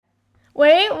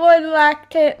We would like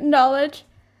to acknowledge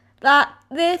that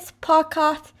this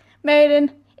podcast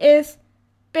meeting is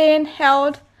being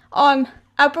held on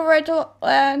Aboriginal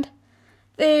land,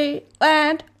 the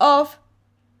land of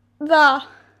the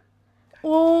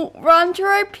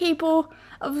Wurundjeri people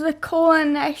of the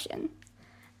Kulin Nation,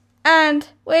 and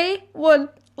we would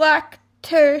like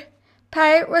to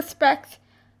pay respect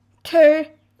to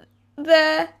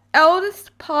the elders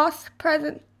past,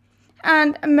 present,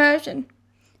 and emerging,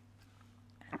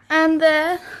 and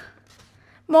their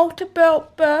multiple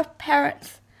birth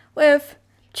parents with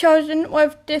children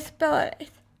with disabilities.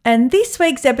 And this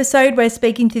week's episode, we're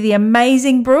speaking to the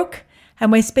amazing Brooke,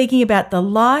 and we're speaking about the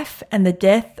life and the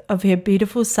death of her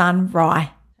beautiful son,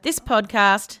 Rye. This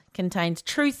podcast contains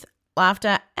truth,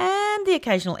 laughter, and the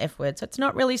occasional F word, so it's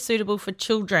not really suitable for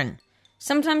children.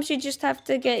 Sometimes you just have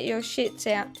to get your shits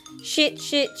out. Shit,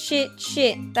 shit, shit,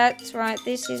 shit. That's right,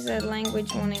 this is a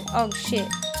language warning. Oh, shit.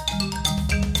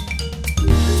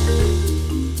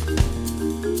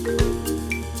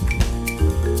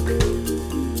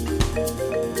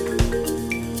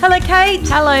 Hello, Kate.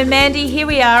 Hello, Mandy. Here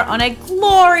we are on a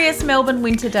glorious Melbourne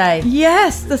winter day.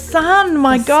 Yes, the sun,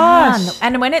 my gosh. Sun.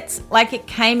 And when it's like it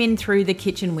came in through the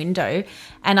kitchen window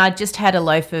and I just had a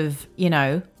loaf of,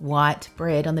 white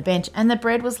bread on the bench and the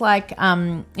bread was like,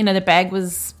 the bag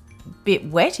was a bit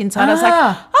wet inside. I was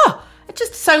like, it's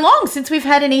just so long since we've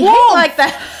had any heat like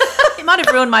that. It might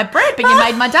have ruined my bread, but you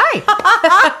made my day.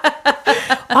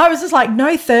 I was just like,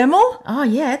 no thermal? Oh,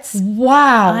 yeah.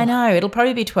 Wow. I know. It'll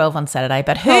probably be 12 on Saturday,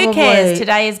 but who cares?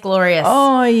 Today is glorious.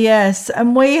 Oh, yes.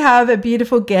 And we have a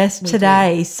beautiful guest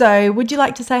today. So would you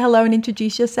like to say hello and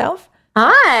introduce yourself?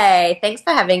 Hi. Thanks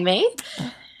for having me.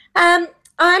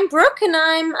 I'm Brooke and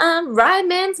I'm Ryan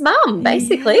Man's mum,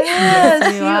 basically.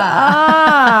 Yes, you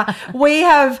are. We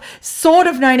have sort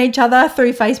of known each other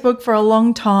through Facebook for a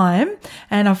long time,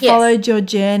 and I've followed your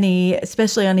journey,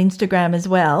 especially on Instagram as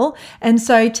well. And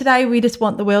so today we just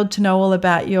want the world to know all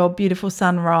about your beautiful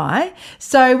son, Rye.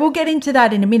 So we'll get into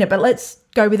that in a minute, but let's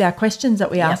go with our questions that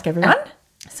we ask everyone.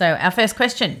 So our first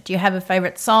question, do you have a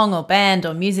favourite song or band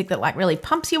or music that like really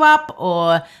pumps you up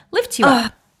or lifts you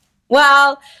up?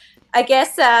 Well, I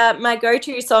guess my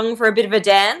go-to song for a bit of a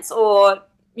dance or,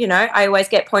 I always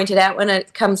get pointed out when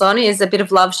it comes on is a bit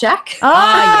of Love Shack. Oh,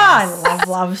 yes. I love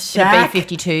Love Shack. The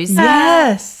B-52s.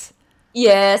 Yes.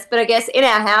 Yes, but I guess in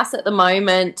our house at the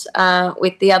moment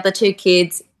with the other two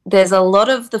kids, there's a lot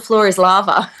of The Floor is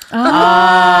Lava.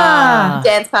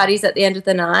 Dance parties at the end of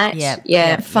the night.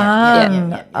 Yeah.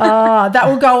 Fun. That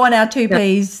will go on our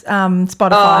 2Ps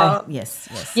Spotify.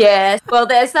 Yes. Yes. Well,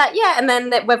 there's that. Yeah. And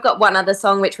then we've got one other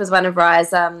song, which was one of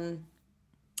Rye's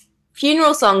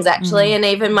funeral songs, actually. And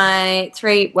even my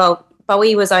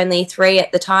Bowie was only 3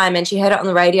 at the time, and she heard it on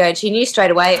the radio and she knew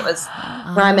straight away it was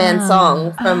Rye Man's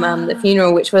song from the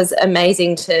funeral, which was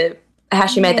amazing to how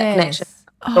she made that connection.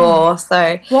 So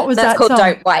what was that's that called song?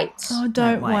 Don't Wait. Oh,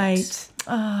 Don't Wait.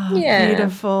 Oh,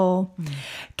 beautiful.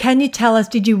 Can you tell us,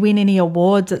 did you win any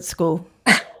awards at school?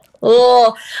 I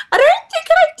don't think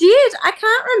I did. I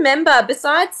can't remember.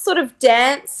 Besides sort of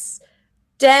dance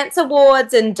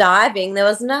awards and diving, there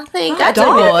was nothing.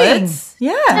 Diving.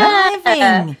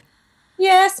 Diving.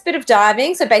 Yes, a bit of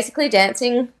diving. So basically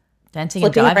dancing and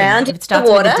flipping diving. around in the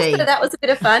water. So that was a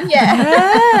bit of fun,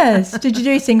 Yes. Did you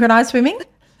do synchronized swimming?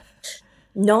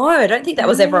 No, I don't think that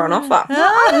was ever on offer.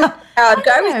 I'd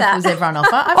go with that. It was ever on offer.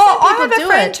 I have a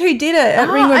friend who did it at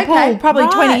Ringwood Pool probably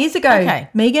 20 years ago. Okay.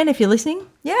 Megan, if you're listening.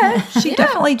 Yeah, she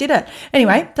definitely did it.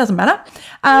 Anyway, doesn't matter.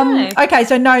 Okay,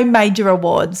 so no major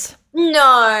awards.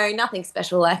 No, nothing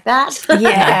special like that.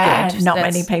 Yeah, not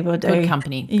many people do. Good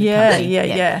company.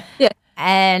 Yeah.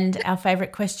 And our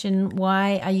favourite question,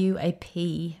 why are you a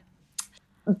P?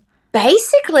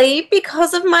 Basically,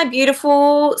 because of my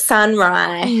beautiful son,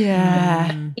 Rye.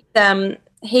 Yeah.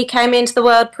 He came into the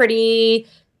world pretty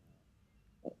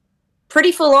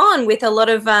full on with a lot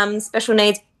of special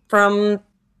needs from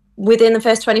within the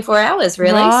first 24 hours,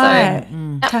 really. Right.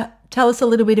 So tell us a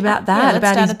little bit about that,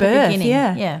 about his birth.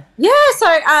 Yeah,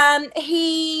 so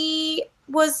he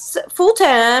was full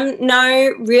term,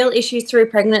 no real issues through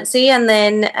pregnancy, and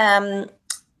then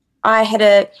I had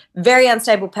a very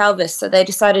unstable pelvis, so they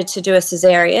decided to do a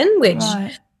cesarean, which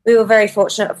we were very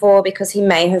fortunate for because he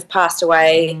may have passed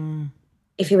away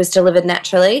if he was delivered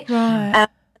naturally. Right.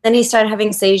 Then he started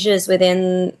having seizures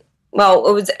within,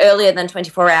 it was earlier than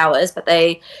 24 hours, but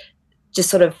they just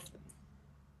sort of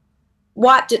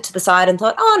wiped it to the side and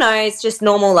thought, oh, no, it's just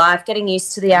normal life, getting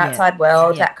used to the outside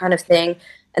world, that kind of thing.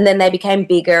 And then they became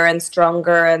bigger and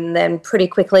stronger, and then pretty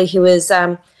quickly he was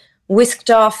whisked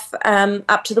off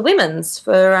up to the women's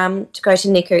for to go to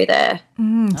NICU there.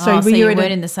 So you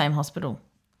weren't in the same hospital?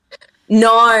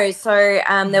 No, so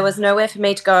there was nowhere for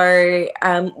me to go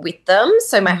with them.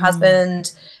 So my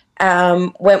husband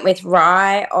went with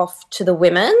Rye off to the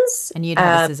women's. And you'd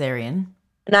had a cesarean.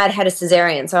 And I'd had a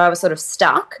cesarean, so I was sort of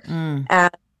stuck. And,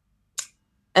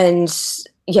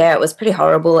 yeah, it was pretty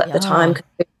horrible at the time.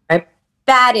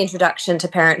 Bad introduction to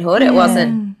parenthood. It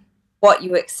wasn't what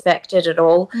you expected at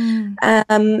all.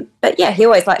 But, yeah, he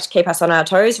always liked to keep us on our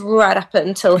toes right up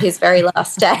until his very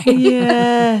last day.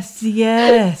 Yes.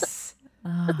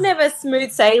 It was never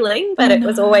smooth sailing, but it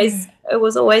was always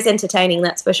entertaining,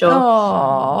 that's for sure.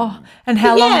 Oh, and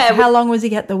how long was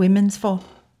he at the women's for?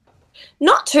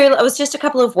 Not too. It was just a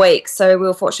couple of weeks, so we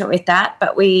were fortunate with that.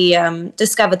 But we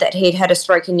discovered that he'd had a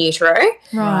stroke in utero,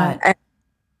 right?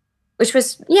 Which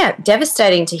was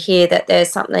devastating to hear that there's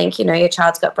something. Your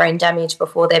child's got brain damage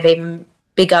before they've even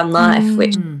begun life,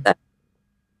 which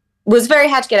was very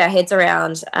hard to get our heads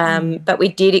around. But we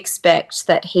did expect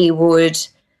that he would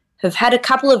have had a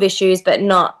couple of issues, but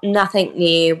nothing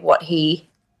near where he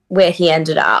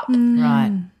ended up.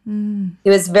 Right. He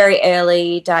was very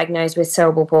early diagnosed with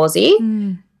cerebral palsy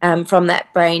from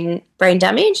that brain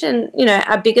damage. And,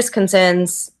 our biggest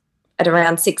concerns at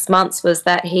around 6 months was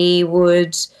that he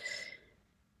would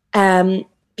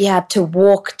be able to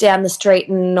walk down the street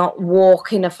and not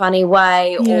walk in a funny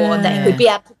way, or that he would be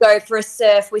able to go for a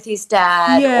surf with his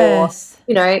dad. Yes.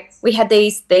 Or, we had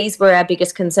these were our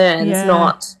biggest concerns,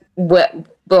 not, and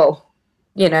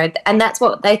that's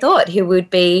what they thought. He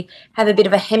would have a bit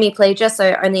of a hemiplegia,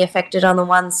 so only affected on the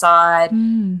one side.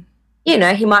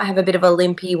 He might have a bit of a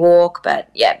limpy walk, but,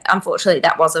 unfortunately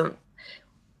that wasn't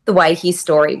the way his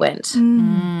story went.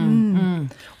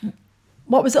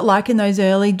 What was it like in those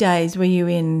early days? Were you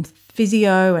in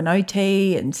physio and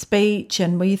OT and speech,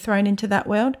 and were you thrown into that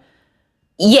world?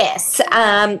 Yes. So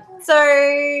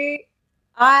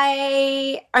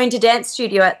I owned a dance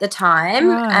studio at the time.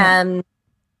 Right.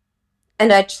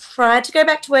 And I tried to go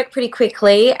back to work pretty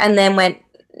quickly, and then went,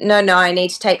 no, I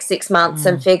need to take 6 months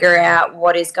and figure out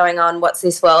what is going on, what's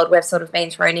this world we've sort of been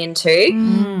thrown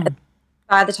into.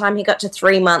 By the time he got to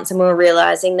 3 months and we were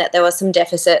realising that there were some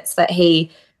deficits, that he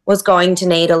was going to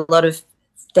need a lot of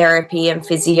therapy and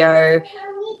physio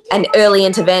and early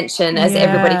intervention, as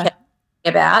everybody kept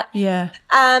about.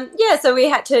 So we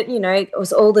had to, it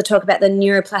was all the talk about the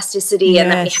neuroplasticity and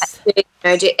that we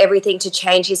had to, do everything to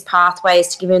change his pathways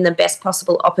to give him the best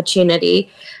possible opportunity.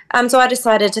 So I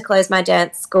decided to close my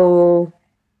dance school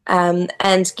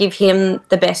and give him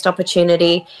the best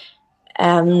opportunity.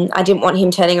 I didn't want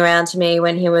him turning around to me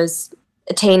when he was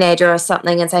a teenager or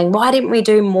something and saying, why didn't we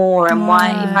do more, and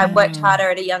why if I worked harder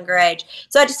at a younger age.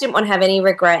 So I just didn't want to have any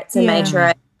regrets and made sure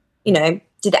I,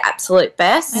 did the absolute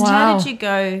best. And how did you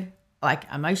go, like,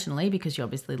 emotionally, because you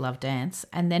obviously love dance,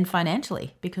 and then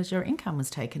financially because your income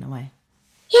was taken away?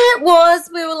 Yeah, it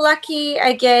was. We were lucky,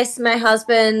 I guess. My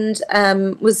husband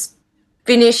was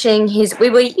finishing we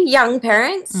were young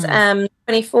parents,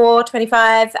 24,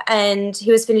 25, and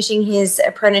he was finishing his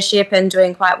apprenticeship and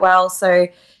doing quite well. So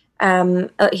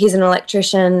he's an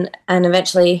electrician and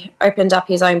eventually opened up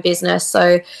his own business.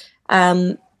 So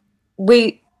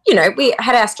we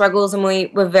had our struggles, and we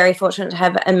were very fortunate to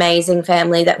have an amazing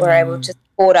family that were able to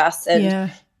support us. And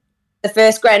the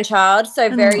first grandchild, so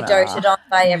very doted on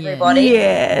by everybody.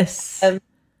 Yes. And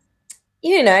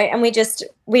we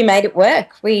made it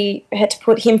work. We had to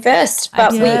put him first.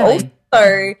 But we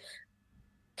also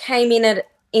came into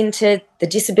the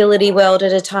disability world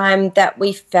at a time that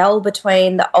we fell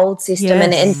between the old system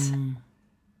and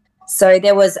so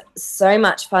there was so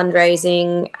much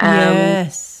fundraising.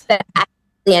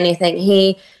 Anything.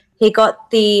 He got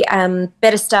the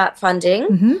Better Start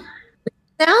funding. Which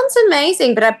sounds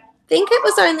amazing, but I think it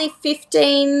was only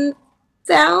 15,000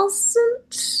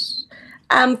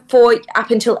 for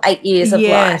up until 8 years of life.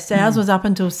 Yes, ours was up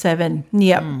until 7.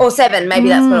 Yep. Or 7, maybe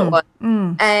that's what it was.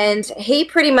 And he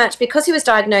pretty much, because he was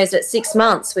diagnosed at 6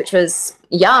 months, which was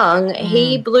young,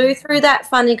 he blew through that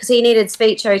funding because he needed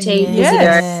speech OT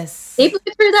physio. He blew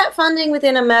through that funding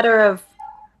within a matter of,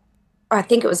 I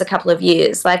think it was a couple of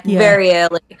years, very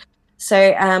early.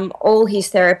 So all his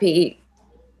therapy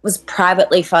was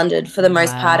privately funded for the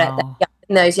most part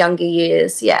in those younger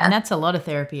years, And that's a lot of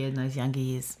therapy in those younger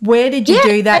years. Where did you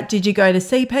do that? Did you go to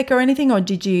CPEC or anything, or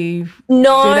did you do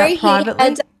that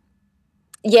privately?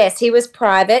 Yes, he was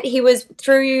private. He was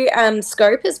through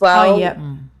Scope as well. Oh, yep.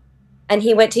 And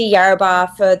he went to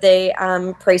Yarrabah for the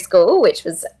preschool, which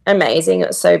was amazing. It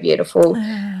was so beautiful.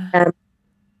 But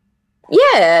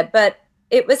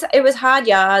it was hard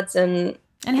yards, and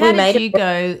And how did you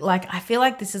go, like, I feel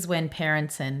like this is when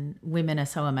parents and women are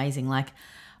so amazing, like,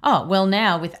 oh, well,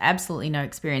 now with absolutely no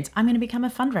experience, I'm going to become a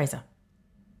fundraiser.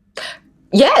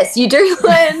 Yes, you do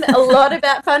learn a lot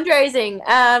about fundraising.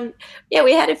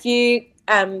 We had a few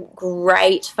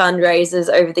great fundraisers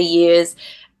over the years.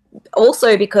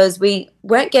 Also, because we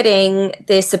weren't getting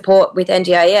the support with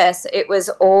NDIS, it was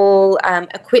all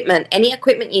equipment. Any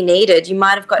equipment you needed, you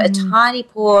might have got a tiny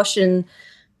portion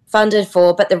funded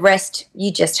for, but the rest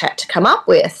you just had to come up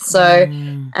with. So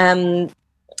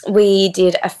we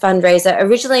did a fundraiser.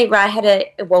 Originally,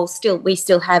 we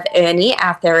still have Ernie,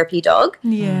 our therapy dog.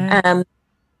 Yeah.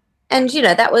 And,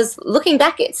 that was, looking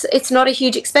back, it's not a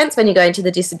huge expense when you go into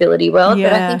the disability world,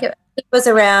 but I think it was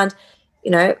around,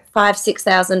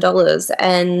 $5,000-$6,000,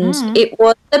 and it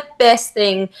was the best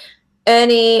thing.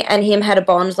 Ernie and him had a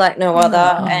bond like no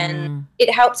other, and it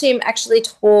helped him actually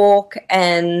talk,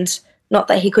 and not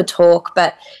that he could talk,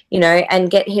 but,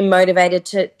 and get him motivated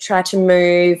to try to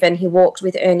move, and he walked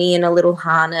with Ernie in a little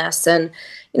harness, and,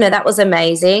 that was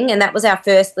amazing, and that was our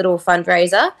first little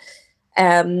fundraiser.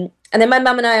 And then my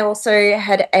mum and I also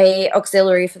had a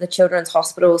auxiliary for the Children's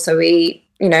Hospital, so we,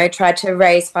 tried to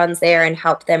raise funds there and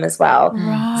help them as well.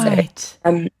 Right.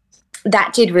 So,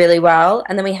 that did really well.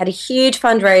 And then we had a huge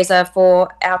fundraiser for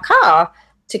our car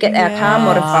to get our car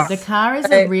modified. The car is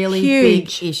a really big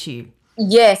issue.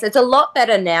 Yes, it's a lot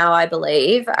better now, I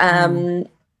believe. But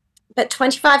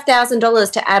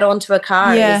 $25,000 to add on to a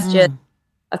car is just,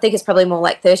 I think it's probably more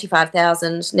like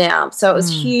 $35,000 now. So it was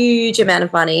a huge amount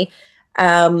of money.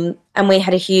 And we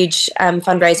had a huge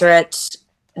fundraiser at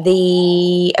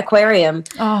the aquarium,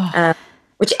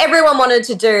 which everyone wanted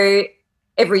to do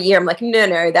every year. I'm like,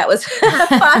 no, that was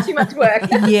far too much work.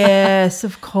 Yes,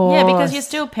 of course. Yeah, because you're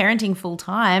still parenting full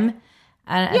time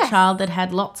a child that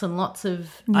had lots and lots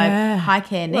of high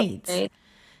care needs.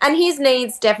 And his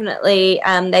needs definitely,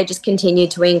 they just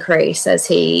continued to increase as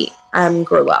he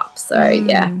grew up. So,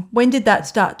 When did that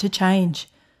start to change?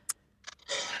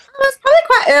 It was probably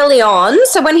quite early on.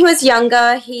 So when he was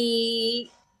younger,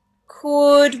 he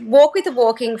could walk with a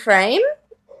walking frame.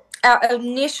 Our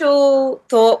initial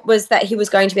thought was that he was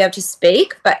going to be able to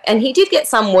speak, and he did get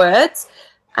some words,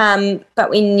 but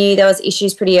we knew there was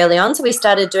issues pretty early on, so we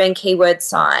started doing keyword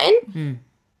sign,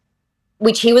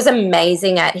 which he was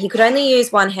amazing at. He could only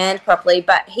use one hand properly,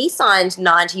 but he signed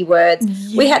 90 words.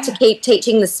 Yeah. We had to keep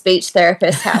teaching the speech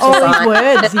therapist how to sign.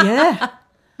 Words, yeah.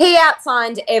 He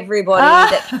outsigned everybody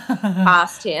that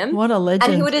asked him. What a legend.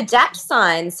 And he would adapt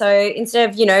signs. So instead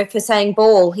of, for saying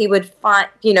ball, he would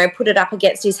put it up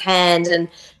against his hand, and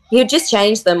he would just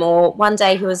change them. Or one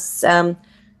day he was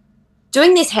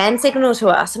doing this hand signal to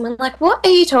us, and we're like, what are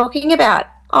you talking about?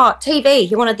 Oh, TV.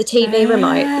 He wanted the TV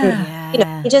remote.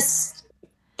 And, he just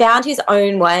found his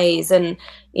own ways, and,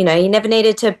 you never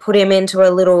needed to put him into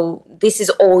a little, this is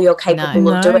all you're capable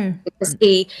of doing, because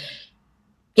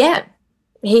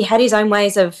he had his own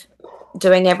ways of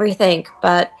doing everything.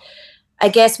 But I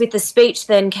guess with the speech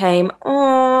then came,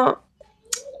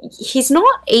 he's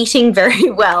not eating very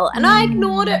well. And I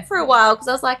ignored it for a while because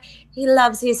I was like, he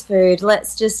loves his food.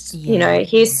 Let's just,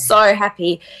 he's so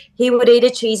happy. He would eat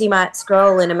a cheese, he might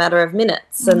scroll in a matter of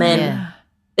minutes. And then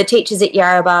the teachers at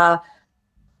Yarrabah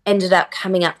ended up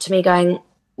coming up to me going,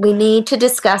 we need to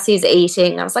discuss his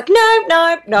eating. I was like, no,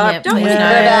 don't you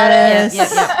know about it.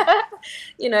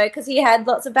 Because he had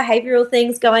lots of behavioural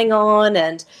things going on,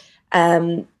 and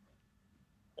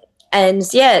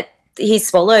he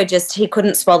swallowed. He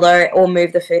couldn't swallow or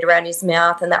move the food around his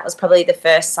mouth, and that was probably the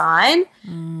first sign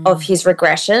of his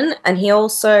regression. And he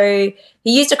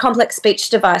used a complex speech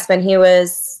device when he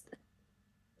was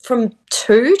from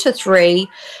 2 to 3,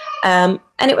 and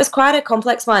it was quite a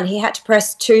complex one. He had to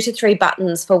press 2 to 3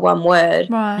 buttons for one word.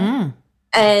 Right.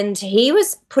 And he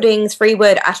was putting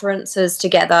 3-word utterances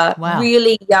together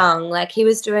really young. Like, he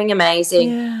was doing amazing.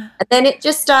 Yeah. And then it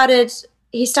just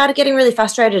he started getting really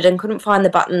frustrated and couldn't find the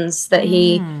buttons that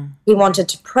he wanted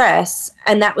to press.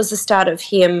 And that was the start of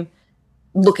him,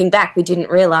 looking back, we didn't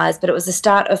realise, but it was the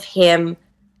start of him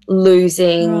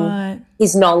losing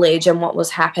his knowledge and what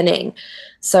was happening.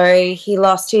 So he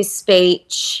lost his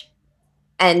speech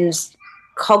and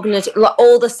cognitive,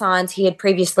 all the signs he had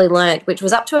previously learnt, which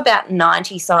was up to about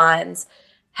 90 signs,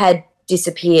 had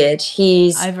disappeared.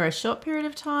 Over a short period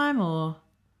of time, or?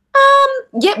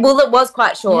 It was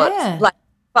quite short. Yeah. Like,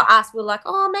 for us, we're like,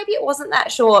 maybe it wasn't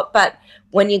that short, but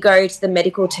when you go to the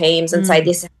medical teams and say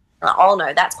this, oh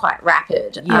no, that's quite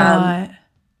rapid. Yeah.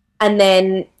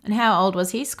 And how old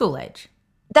was he? School age?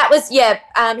 That was,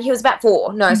 he was about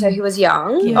 4. No, so he was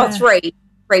young. Yeah. 3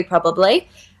 probably.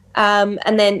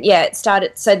 And then, it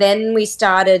started. So then we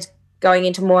started going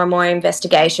into more and more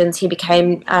investigations, he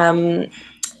became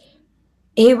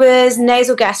he was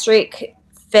nasal gastric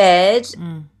fed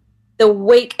the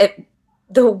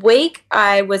week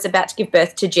I was about to give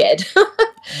birth to Jed.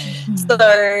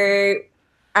 So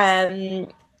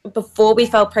before we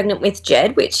fell pregnant with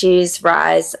Jed, which is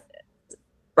Rye's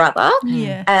brother,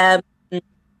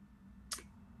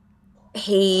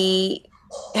 he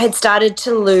had started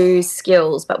to lose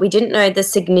skills, but we didn't know the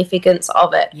significance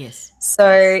of it. Yes.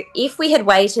 So if we had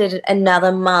waited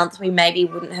another month, we maybe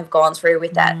wouldn't have gone through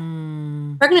with that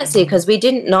pregnancy, because we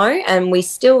didn't know, and we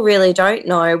still really don't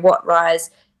know what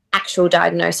Rye's actual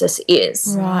diagnosis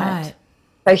is. Right.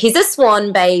 So he's a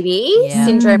swan baby,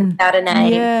 syndrome without a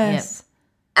name. Yes.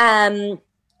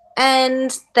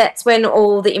 And that's when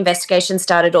all the investigation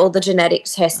started, all the genetic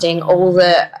testing, all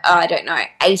the,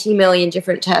 80 million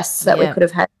different tests that we could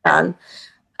have had done.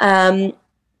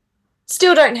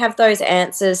 Still don't have those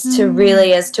answers to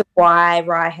really as to why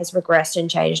Rye has regressed and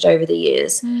changed over the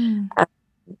years.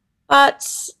 But,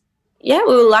 yeah,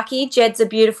 we were lucky. Jed's a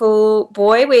beautiful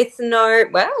boy with no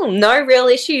real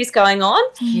issues going on.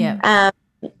 Yeah.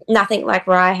 Nothing like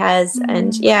Rye has.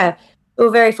 And, we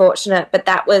were very fortunate. But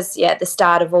that was, the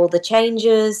start of all the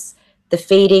changes. The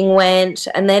feeding went.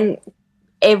 And then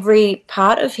every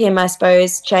part of him, I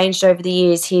suppose, changed over the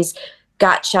years. His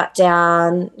gut shut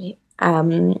down.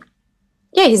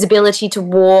 His ability to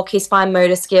walk, his fine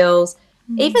motor skills.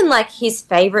 Even like his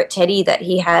favourite teddy that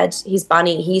he had, his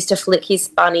bunny, he used to flick his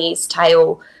bunny's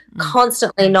tail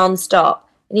constantly non-stop.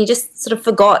 And he just sort of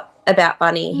forgot about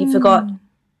Bunny. He forgot,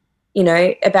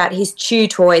 about his chew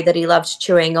toy that he loved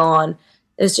chewing on.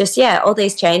 It was just, all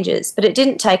these changes. But it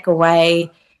didn't take away,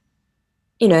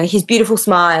 his beautiful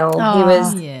smile.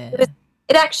 It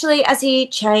actually, as he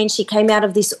changed, he came out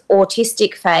of this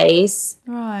autistic phase.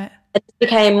 Right. And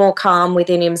became more calm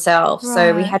within himself. Right.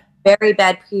 So we had a very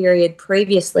bad period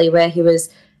previously where he was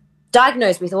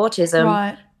diagnosed with autism.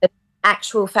 Right. The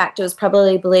actual fact, it was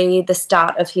probably the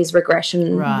start of his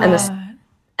regression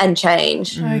and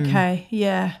change. Okay,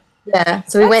 yeah. Yeah,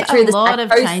 so we went through a lot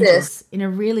of changes in a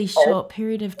really short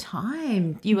period of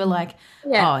time. You were like,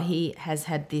 he has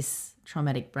had this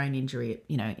traumatic brain injury,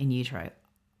 in utero.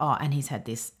 Oh, and he's had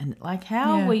this. And like,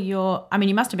 how were you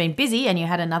must have been busy and you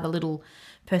had another little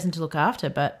person to look after,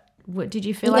 but did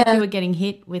you feel like you were getting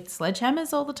hit with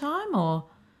sledgehammers all the time, or?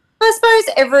 I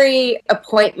suppose every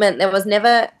appointment there was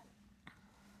never,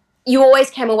 you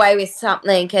always came away with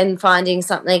something and finding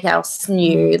something else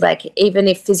new. Like even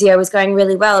if physio was going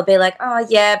really well, it'd be like, oh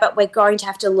yeah, but we're going to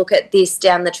have to look at this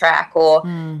down the track, or,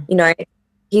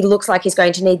 he looks like he's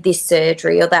going to need this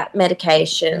surgery or that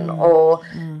medication or,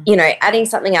 adding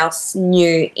something else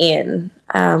new in.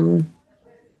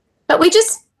 But we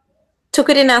just took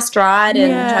it in our stride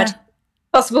and tried to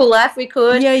possible life we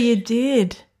could. Yeah, you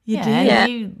did. You did.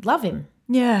 And you love him.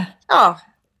 Yeah. Oh,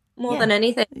 more than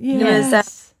anything. Yes.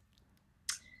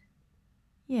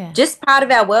 It was just part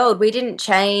of our world. We didn't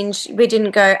change. We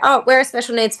didn't go, we're a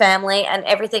special needs family and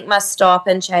everything must stop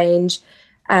and change.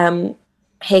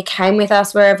 He came with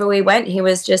us wherever we went. He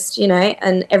was just,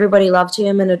 and everybody loved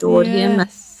him and adored him.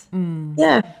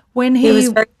 Yeah. When he was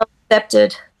very well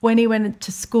accepted. When he went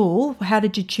to school, how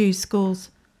did you choose schools?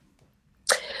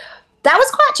 That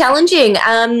was quite challenging.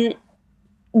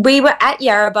 We were at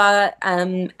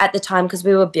Yarrabah at the time because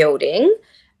we were building.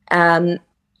 And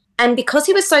because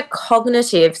he was so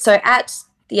cognitive, so at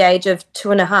the age of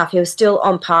 2.5, he was still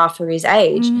on par for his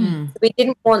age. We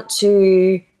didn't want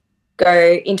to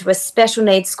go into a special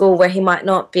needs school where he might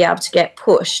not be able to get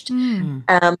pushed.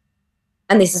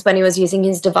 And this is when he was using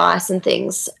his device and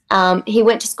things. He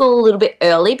went to school a little bit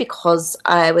early because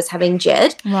I was having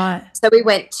Jed. Right. So we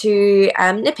went to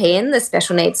Nepean, the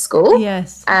special needs school.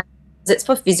 Yes. It's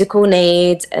for physical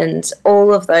needs and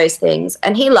all of those things.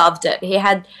 And he loved it. He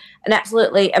had an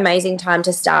absolutely amazing time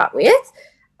to start with.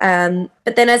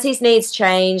 But then as his needs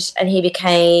changed and he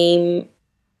became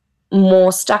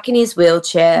more stuck in his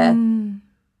wheelchair,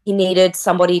 he needed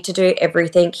somebody to do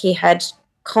everything. He had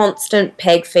constant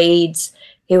peg feeds.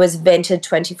 He was vented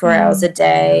 24 hours a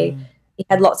day. He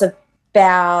had lots of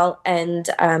bowel and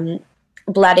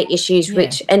bladder issues,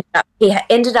 which he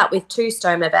ended up with 2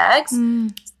 stoma bags.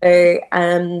 So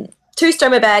 2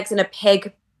 stoma bags and a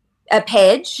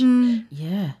pedge,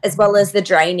 as well as the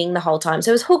draining the whole time.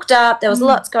 So it was hooked up. There was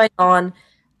lots going on,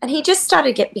 and he just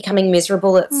started becoming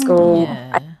miserable at school.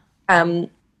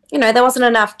 There wasn't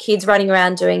enough kids running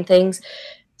around doing things.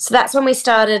 So that's when we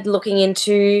started looking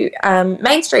into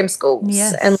mainstream schools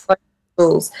and local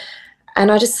schools.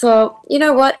 And I just thought, you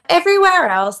know what, everywhere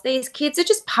else, these kids are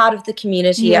just part of the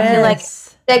community. I feel like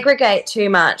segregate too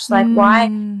much. Like why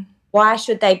why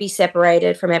should they be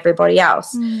separated from everybody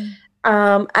else?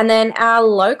 And then our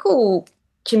local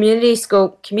community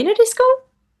school,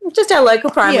 just our local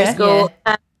primary school,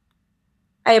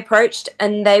 I approached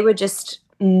and they were just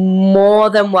more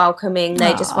than welcoming.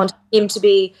 They just wanted him to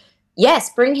be,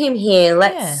 bring him here.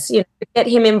 Let's get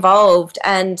him involved.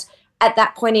 And at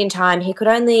that point in time, he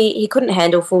couldn't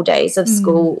handle full days of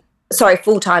school,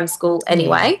 full-time school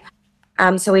anyway.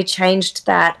 So we changed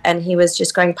that and he was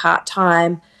just going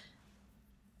part-time.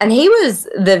 And he was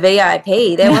the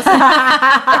VIP. There wasn't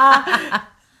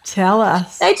Tell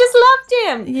us. They just loved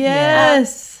him.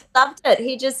 Yes. Loved it.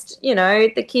 He just,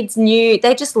 the kids knew.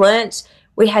 They just learnt.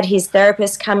 We had his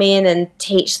therapist come in and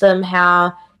teach them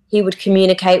how he would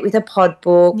communicate with a pod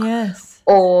book. Yes.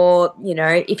 Or,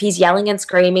 if he's yelling and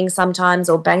screaming sometimes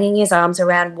or banging his arms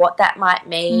around, what that might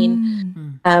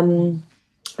mean.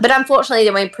 But unfortunately,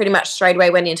 then we pretty much straight away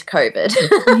went into COVID.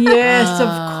 Yes, of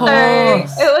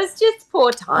course. So it was just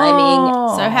poor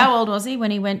timing. So how old was he when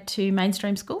he went to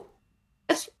mainstream school?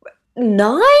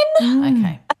 9?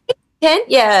 Okay. 10?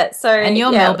 Yeah. So, and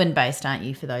you're Melbourne-based, aren't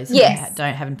you, for those who Yes.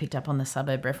 haven't picked up on the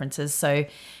suburb references? So,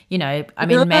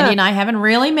 Mandy and I haven't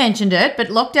really mentioned it, but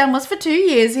lockdown was for 2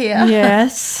 years here.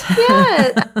 Yes.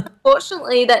 Yeah.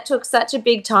 Unfortunately, that took such a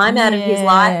big time out of his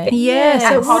life. Yes,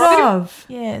 it would have.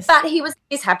 Yes. But he was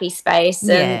in his happy space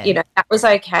and, that was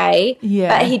okay.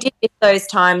 Yeah. But he did miss those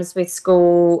times with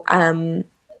school. And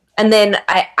then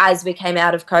as we came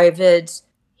out of COVID,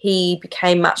 he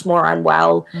became much more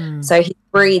unwell. So his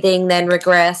breathing then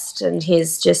regressed and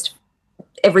his just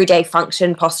everyday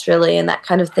function posturally and that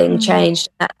kind of thing changed.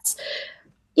 That's,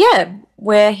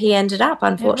 where he ended up,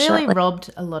 unfortunately. It really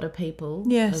robbed a lot of people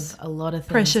of a lot of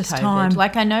things. Precious COVID. time.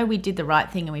 Like, I know we did the right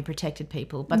thing and we protected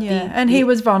people. But and he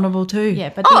was vulnerable too. Yeah.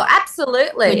 But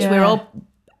absolutely. Which we're all,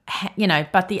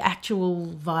 but the actual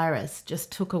virus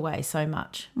just took away so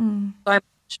much. So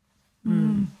much.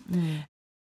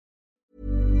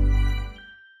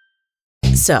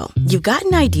 So, you've got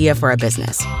an idea for a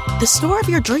business. The store of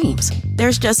your dreams.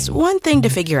 There's just one thing to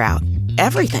figure out.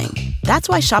 Everything. That's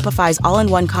why Shopify's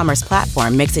all-in-one commerce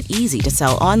platform makes it easy to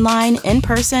sell online, in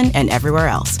person, and everywhere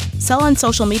else. Sell on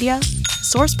social media,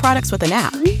 source products with an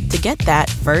app to get that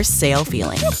first sale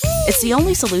feeling. It's the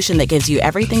only solution that gives you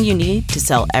everything you need to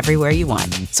sell everywhere you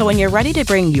want. So when you're ready to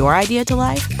bring your idea to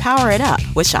life, power it up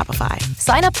with Shopify.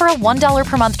 Sign up for a $1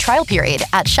 per month trial period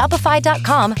at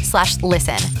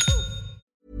shopify.com/listen.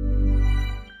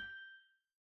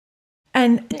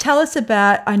 And tell us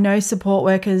about, I know support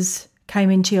workers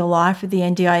came into your life with the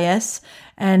NDIS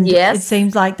and it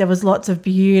seems like there was lots of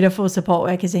beautiful support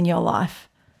workers in your life.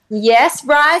 Yes,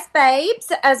 Rise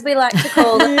Babes, as we like to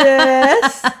call them.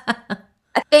 Yes.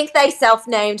 I think they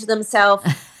self-named themselves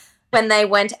when they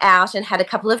went out and had a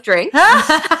couple of drinks.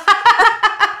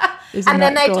 And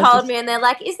then they told me and they're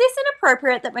like, is this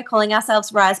inappropriate that we're calling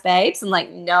ourselves Rise Babes? I'm like,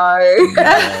 no.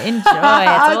 Enjoy. It's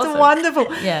awesome. It's wonderful.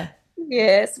 Yeah.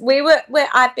 Yes,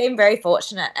 I've been very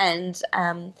fortunate and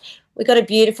we got a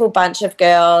beautiful bunch of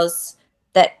girls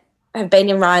that have been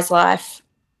in Rise Life.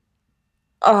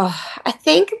 Oh, I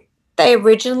think they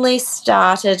originally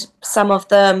started, some of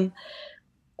them,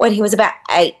 when he was about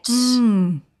 8.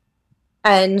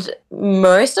 And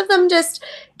most of them just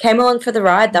came along for the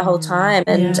ride the whole time.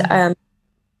 And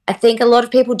I think a lot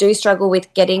of people do struggle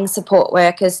with getting support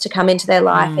workers to come into their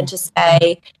life and to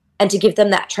stay and to give them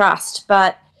that trust.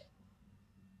 But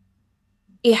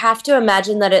you have to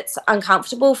imagine that it's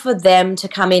uncomfortable for them to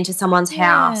come into someone's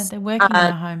house. They're working in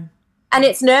a home. And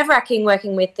it's nerve-wracking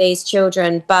working with these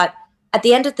children. But at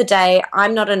the end of the day,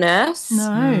 I'm not a nurse.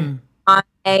 No.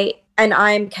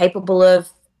 I'm capable of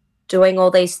doing all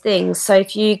these things. So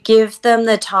if you give them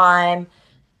the time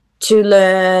to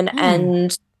learn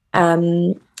and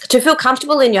to feel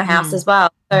comfortable in your house as well.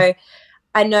 So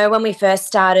I know when we first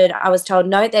started, I was told,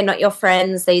 no, they're not your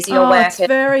friends. These are your workers. It's a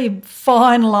very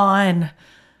fine line.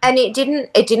 And it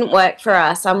didn't work for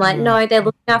us. I'm like, no, they're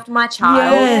looking after my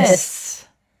child. Yes.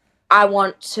 I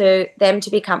want them to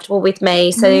be comfortable with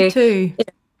me. So Me too.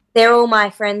 They're all my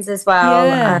friends as well.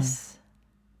 Yes.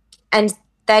 And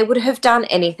they would have done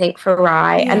anything for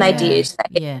Rye, and they did.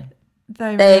 They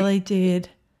really did.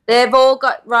 They've all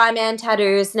got Rye Man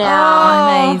tattoos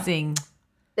now. Amazing.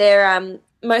 They're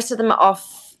most of them are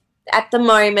off at the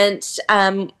moment,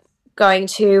 going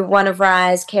to one of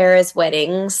Rye's carers'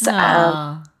 weddings.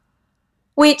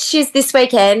 Which is this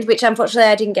weekend, which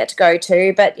unfortunately I didn't get to go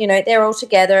to. But, they're all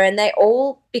together and they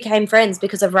all became friends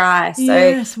because of Rye. So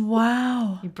yes,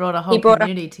 wow. He brought a whole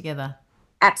community together.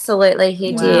 Absolutely,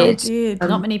 he did.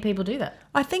 Not many people do that.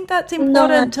 I think that's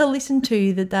important to listen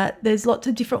to, that there's lots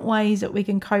of different ways that we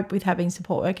can cope with having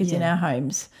support workers in our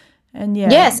homes. And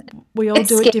Yes, we all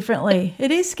do it differently.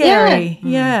 It is scary.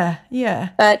 Yeah.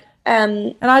 But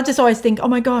and I just always think, oh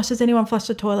my gosh, has anyone flushed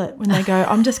the toilet? When they go,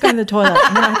 I'm just going to the toilet.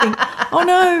 And then I think, oh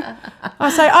no. I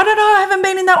say, I don't know, I haven't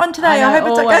been in that one today. I hope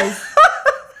it's okay.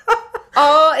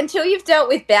 Oh, until you've dealt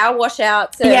with bowel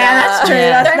washouts. And, that's true.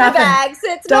 That's donor nothing. bags.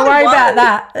 Don't worry about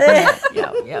that.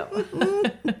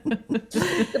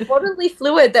 The bodily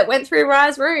fluid that went through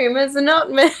Rye's room is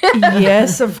not me.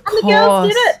 Yes, of course. And the girls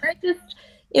did it. They just,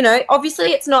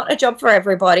 obviously it's not a job for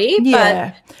everybody. Yeah.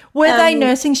 But, were they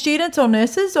nursing students or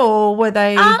nurses, or were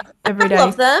they everyday? A couple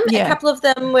of them. Yeah. A couple of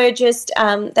them were just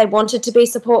they wanted to be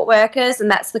support workers,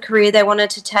 and that's the career they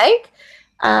wanted to take.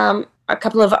 A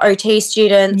couple of OT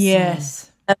students.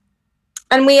 Yes.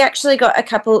 And we actually got a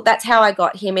couple. That's how I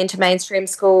got him into mainstream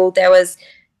school. There was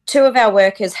 2 of our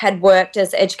workers had worked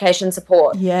as education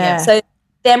support. Yeah. So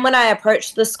then when I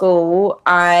approached the school,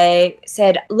 I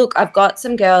said, look, I've got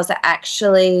some girls that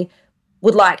actually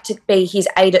would like to be his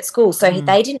aide at school. So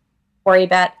they didn't worry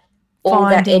about all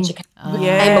that education that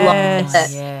came along with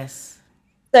it. Yes.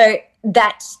 So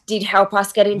that did help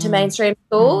us get into mainstream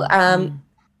school.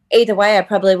 Either way, I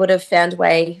probably would have found a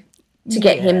way to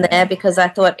get him there because I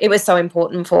thought it was so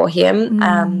important for him.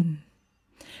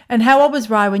 And how old was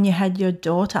Rye when you had your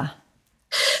daughter?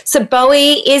 So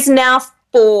Bowie is now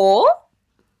 4.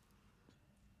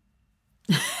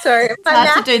 So it's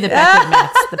hard to do the backward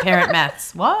maths, the parent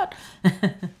maths. What?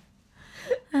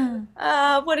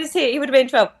 What is he? He would have been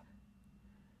 12.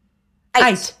 8. Oh,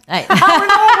 no,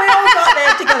 we all got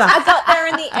there together. I got there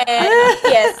in the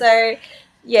end.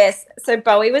 Yes. So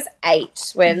Bowie was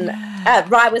 8 when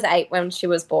Rye was 8 when she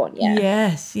was born.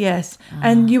 Yeah. Yes.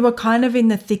 And you were kind of in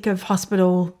the thick of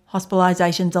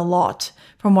hospitalizations a lot,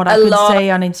 from what I could see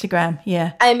on Instagram.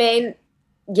 Yeah. I mean,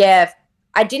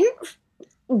 I didn't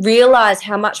realize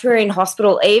how much we were in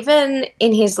hospital. Even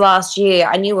in his last year,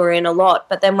 I knew we were in a lot.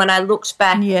 But then when I looked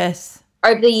back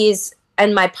over the years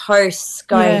and my posts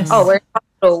going, we're in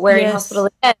hospital, we're in hospital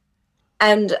again.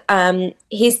 And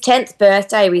his 10th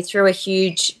birthday, we threw a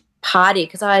huge party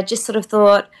because I just sort of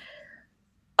thought,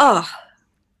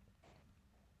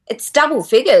 it's double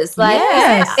figures. Like,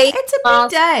 it's a big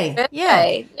day.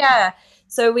 Birthday. Yeah.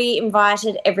 So we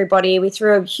invited everybody. We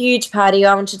threw a huge party.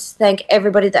 I wanted to thank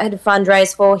everybody that had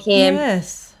fundraised for him.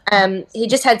 Yes. He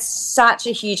just had such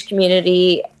a huge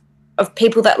community of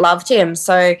people that loved him.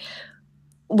 So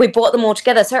we brought them all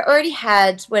together. So I already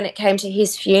had, when it came to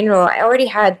his funeral, I already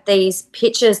had these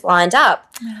pictures lined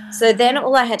up. So then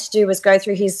all I had to do was go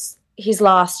through his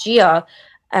last year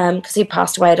because he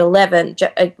passed away at 11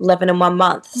 and 1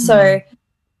 month. So,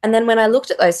 and then when I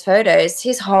looked at those photos,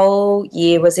 his whole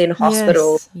year was in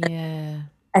hospital. Yes. Yeah.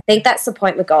 I think that's the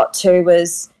point we got to,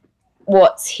 was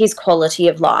what's his quality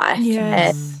of life.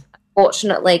 Yes. And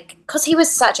fortunately, because he was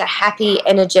such a happy,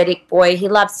 energetic boy, he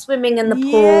loved swimming in the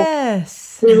pool.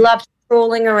 Yes. He loved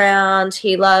crawling around.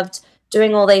 He loved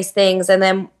doing all these things. And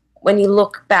then when you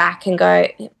look back and go,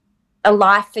 a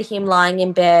life for him lying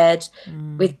in bed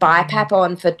with BiPAP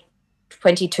on for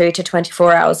 22 to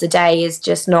 24 hours a day is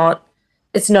just not,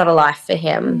 it's not a life for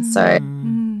him. So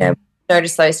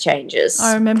notice those changes.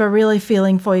 I remember really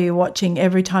feeling for you watching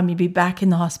every time you'd be back in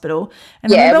the hospital.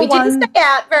 And we didn't stay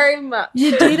out very much.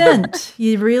 You didn't.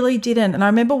 You really didn't. And I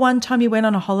remember one time you went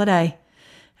on a holiday.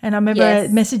 And I remember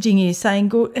messaging you saying,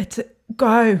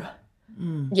 go.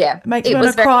 Yeah. It makes me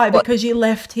want to cry because you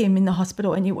left him in the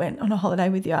hospital and you went on a holiday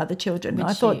with your other children. And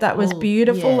I thought that was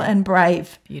beautiful and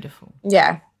brave. Beautiful.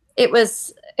 Yeah. It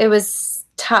was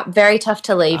tough, very tough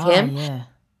to leave him. Yeah.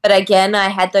 But again, I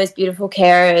had those beautiful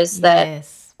carers that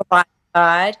were by my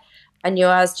side. I knew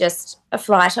I was just a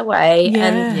flight away. Yeah.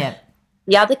 And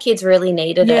the other kids really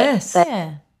needed it.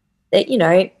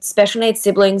 That, special needs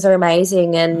siblings are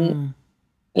amazing. And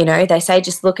they say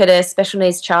just look at a special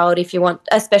needs child if you want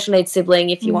a special needs sibling,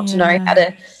 if you want to know how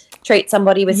to treat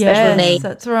somebody with special needs.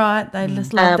 That's right. They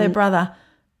just love their brother.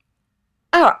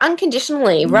 Oh,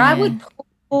 unconditionally. Rye would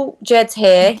pull Jed's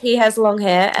hair. He has long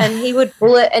hair, and he would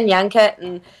pull it and yank it,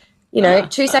 and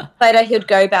 2 seconds later he would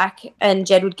go back and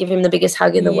Jed would give him the biggest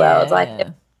hug in the world. Like,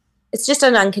 it's just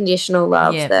an unconditional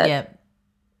love that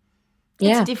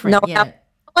it's different. No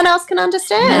one else can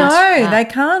understand. No, they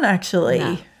can't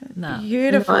actually. No.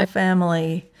 Beautiful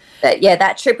family. But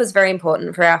that trip was very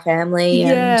important for our family.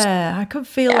 Yeah, I could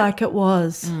feel like it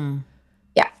was.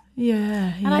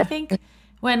 Yeah. And I think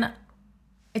when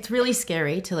it's really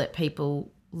scary to let people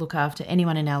look after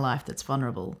anyone in our life that's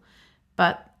vulnerable,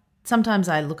 but sometimes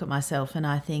I look at myself and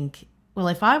I think, well,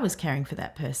 if I was caring for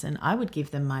that person, I would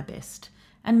give them my best.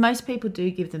 And most people do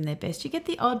give them their best. You get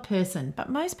the odd person, but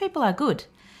most people are good.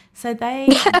 So they,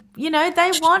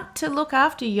 they want to look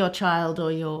after your child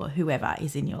or your whoever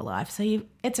is in your life. So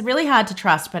it's really hard to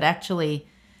trust, but actually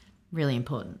really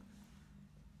important.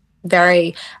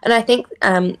 Very. And I think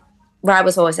Rye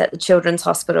was always at the children's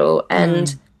hospital,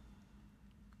 and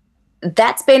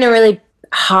that's been a really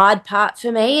hard part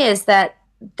for me, is that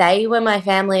they were my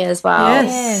family as well.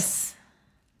 Yes.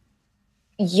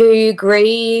 You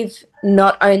grieve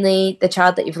not only the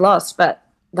child that you've lost, but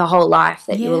the whole life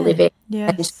that you were living. Yes.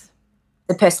 And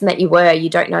the person that you were, you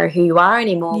don't know who you are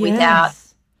anymore without.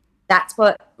 That's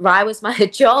what Rye was my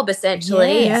job,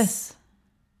 essentially. Yes.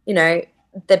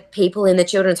 The people in the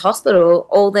children's hospital,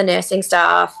 all the nursing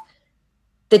staff,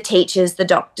 the teachers, the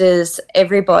doctors,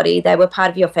 everybody, they were part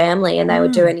of your family, and they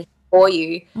would do anything for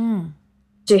you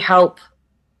to help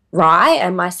Rye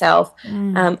and myself.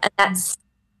 And that's,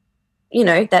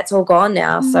 that's all gone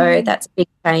now. So that's a big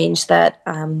change that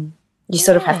you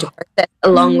sort of have to process,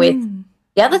 along with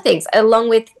the other things, along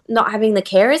with not having the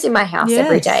carers in my house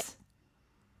every day.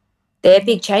 They're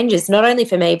big changes, not only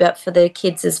for me, but for the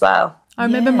kids as well. I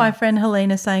remember my friend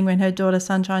Helena saying when her daughter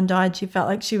Sunshine died, she felt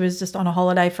like she was just on a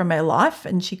holiday from her life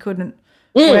and she couldn't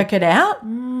work it out.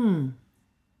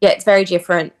 Yeah, it's very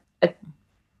different.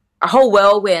 A whole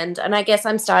whirlwind. And I guess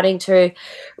I'm starting to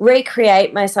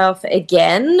recreate myself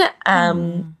again,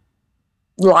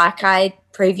 like I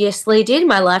previously did.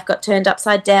 My life got turned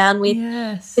upside down with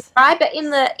Rye, but in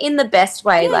the best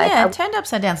way. Turned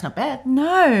upside down's not bad.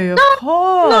 No, of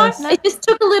course. No, it just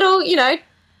took a little,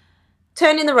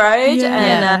 turn in the road.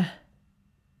 And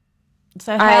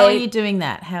so how are you doing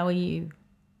that? How are you?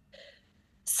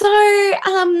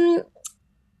 So,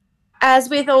 as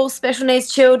with all special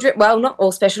needs children, well, not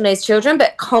all special needs children,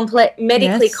 but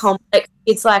medically complex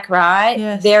kids like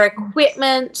Rye, their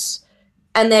equipment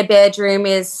and their bedroom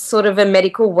is sort of a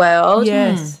medical world.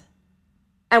 Yes.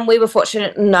 And we were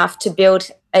fortunate enough to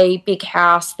build a big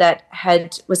house that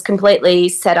was completely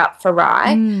set up for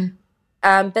Rye.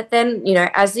 But then,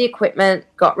 as the equipment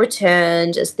got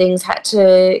returned, as things had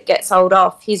to get sold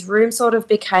off, his room sort of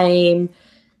became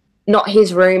not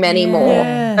his room anymore.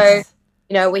 Yes.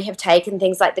 So, we have taken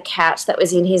things like the couch that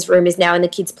was in his room is now in the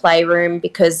kids' playroom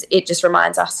because it just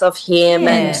reminds us of him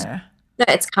and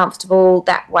it's comfortable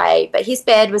that way. But his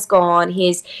bed was gone,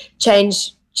 his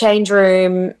change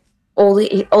room,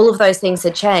 all of those things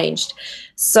had changed.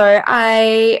 So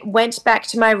I went back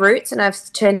to my roots and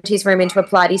I've turned his room into a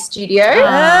Pilates studio.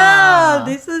 Oh,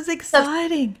 this is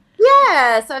exciting.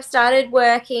 So I've started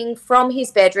working from his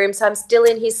bedroom, so I'm still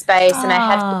in his space and I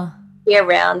have be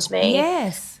around me.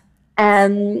 Yes.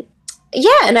 And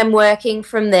I'm working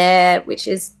from there, which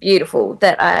is beautiful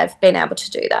that I've been able to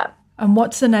do that. And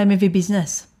what's the name of your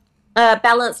business?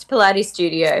 Balanced Pilates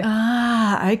Studio.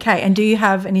 Okay. And do you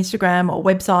have an Instagram or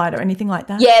website or anything like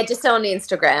that? Yeah, just on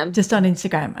Instagram. Just on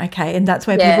Instagram. Okay. And that's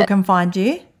where people can find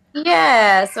you?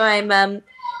 Yeah. So I'm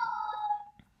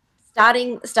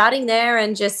starting there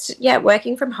and just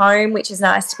working from home, which is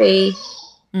nice to be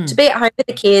at home with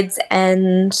the kids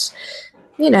and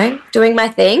doing my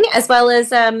thing, as well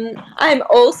as I'm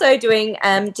also doing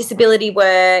disability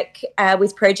work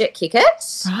with Project Kick It.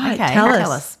 Right, Okay, tell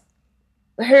tell us. us.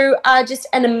 Who are just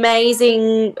an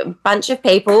amazing bunch of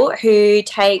people who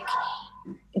take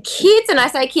kids, and I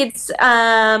say kids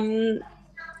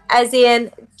as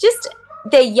in just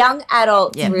they're young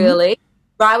adults, really.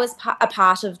 I was a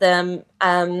part of them,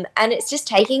 and it's just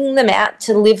taking them out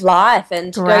to live life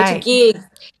and to go to gigs,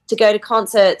 to go to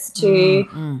concerts,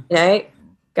 to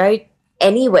go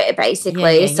anywhere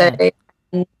basically.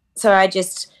 So I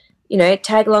just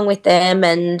tag along with them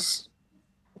and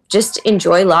just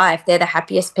enjoy life. They're the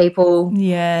happiest people in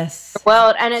the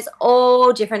world, and it's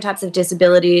all different types of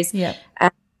disabilities.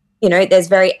 There's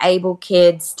very able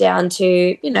kids down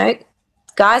to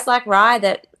guys like Rye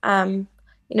that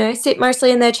sit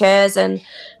mostly in their chairs,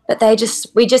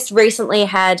 but we just recently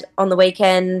had on the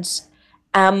weekend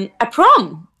a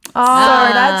prom.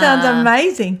 That sounds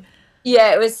amazing.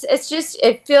 Yeah,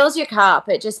 it fills your cup.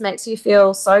 It just makes you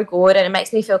feel so good, and it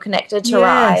makes me feel connected to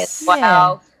Rye as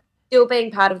well. Still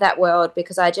being part of that world,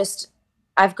 because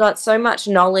I've got so much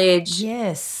knowledge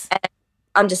and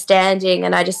understanding,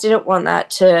 and I just didn't want that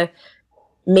to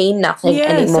mean nothing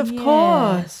anymore. Yes, of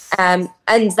course. And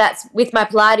that's with my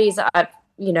Pilates. I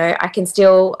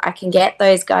can get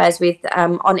those guys with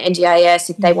on NDIS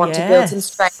if they want to build some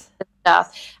strength and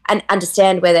stuff and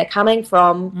understand where they're coming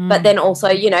from, but then also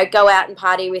go out and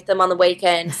party with them on the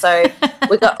weekend. So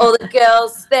we got all the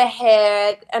girls, their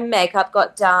hair and makeup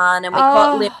got done, and we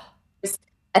got limos.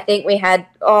 I think we had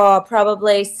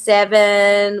probably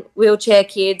 7 wheelchair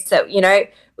kids that we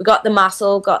we got the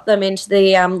muscle, got them into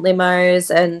the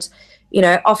limos and, you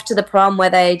know, off to the prom where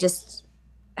they just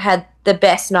had the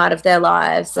best night of their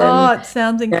lives. And, it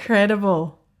sounds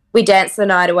incredible. we danced the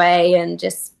night away and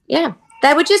just,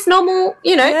 they were just normal,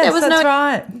 you know. Yes, there was that's no,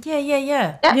 right.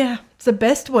 Yeah. Yeah, it's the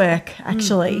best work,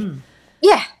 actually.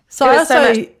 Yeah. So It I was so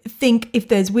also much- think if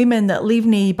there's women that live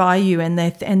nearby you and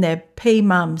they're P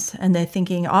mums and they're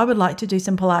thinking, I would like to do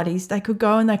some Pilates, they could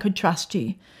go and they could trust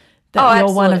you that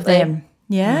you're one of absolutely. them.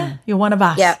 Yeah, you're one of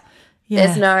us. Yeah. Yeah.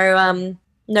 There's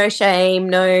no shame,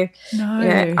 no. You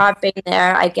know, I've been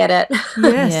there. I get it.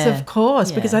 Yes, Yeah. of course,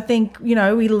 Yeah. because I think, you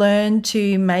know, we learn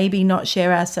to maybe not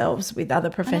share ourselves with other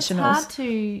And it's professionals. hard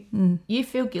to, you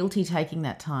feel guilty taking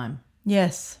that time.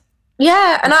 Yes.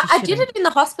 Yeah, and Which you I did it in the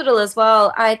hospital as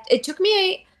well. It took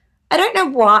me, I don't know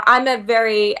why, I'm a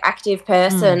very active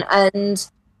person and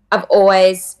I've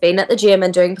always been at the gym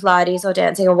and doing Pilates or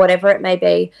dancing or whatever it may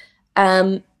be.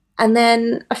 And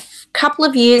then a couple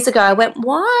of years ago I went,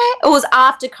 why? It was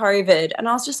after COVID and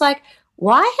I was just like,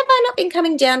 why have I not been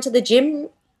coming down to the gym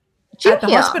At the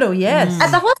here? hospital, yes.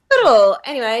 At the hospital.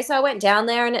 Anyway, so I went down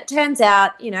there and it turns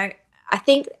out, you know, I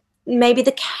think maybe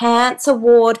the cancer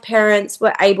ward parents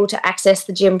were able to access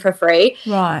the gym for free.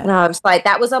 Right. And I was like,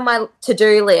 that was on my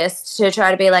to-do list to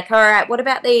try to be like, all right, what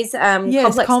about these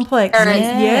Yes, complex. parents?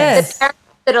 Yes. The parents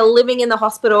that are living in the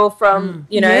hospital from,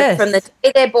 you know, Yes. from the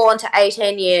day they're born to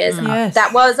 18 years. Yes.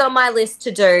 That was on my list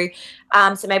to do.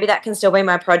 So maybe that can still be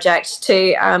my project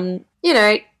to, you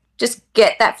know, just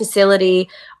get that facility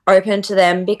open to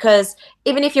them, because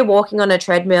even if you're walking on a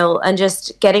treadmill and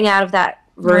just getting out of that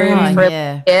room for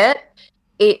a bit,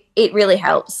 it really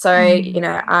helps. So, you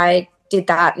know, I did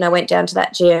that and I went down to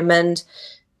that gym and,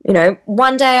 you know,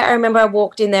 one day I remember I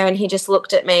walked in there and he just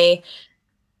looked at me,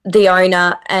 the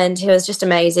owner, and he was just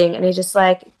amazing. And he just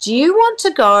like, do you want to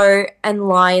go and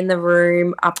lie in the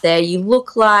room up there? You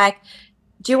look like,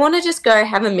 do you want to just go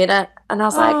have a minute? And I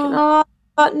was like,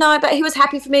 no, but he was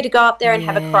happy for me to go up there and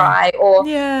have a cry or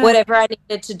whatever I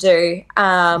needed to do.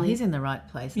 Well, he's in the right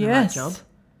place, in the right job.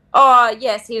 Oh,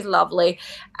 yes, he's lovely.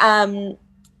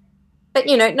 But,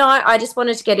 you know, no, I just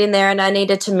wanted to get in there and I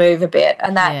needed to move a bit,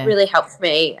 and that really helped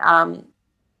me. And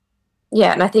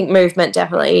I think movement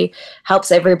definitely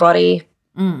helps everybody.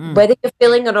 Whether you're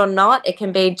feeling it or not, it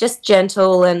can be just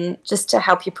gentle and just to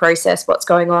help you process what's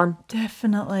going on.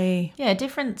 Definitely. Yeah, a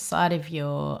different side of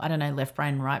your, I don't know, left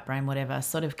brain, right brain, whatever,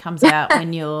 sort of comes out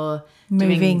when you're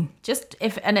Moving.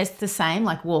 and it's the same,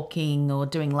 like walking or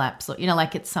doing laps, or, you know,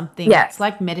 like it's something, it's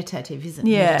like meditative, isn't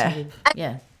it? Yeah. Meditative.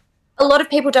 Yeah. A lot of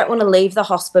people don't want to leave the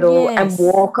hospital and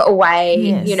walk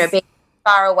away, you know, being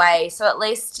far away. So at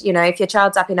least, you know, if your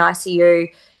child's up in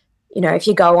ICU, you know, if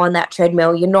you go on that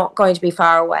treadmill, you're not going to be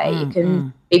far away. You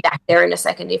can be back there in a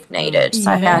second if needed. So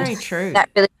I found that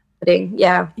really comforting.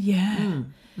 Yeah. Yeah.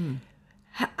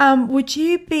 Would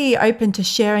you be open to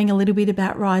sharing a little bit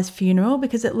about Rye's funeral,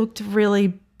 because it looked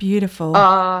really beautiful?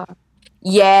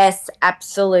 Yes,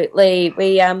 absolutely.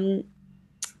 We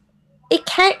it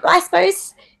came, I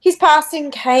suppose his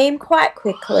passing came quite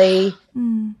quickly.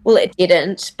 Well, it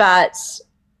didn't, but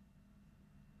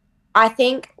I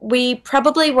think we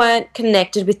probably weren't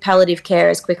connected with palliative care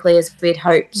as quickly as we'd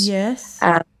hoped. Yes.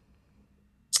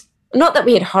 Not that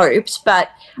we had hoped, but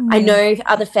I know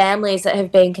other families that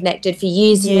have been connected for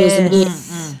years and years and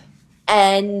years.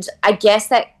 And I guess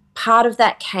that part of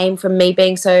that came from me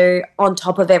being so on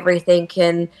top of everything,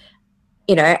 and,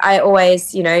 you know, I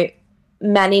always, you know,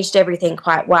 managed everything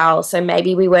quite well. So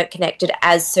maybe we weren't connected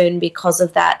as soon because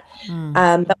of that.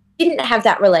 But we didn't have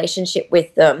that relationship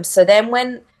with them. So then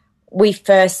when we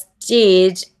first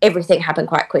did, everything happened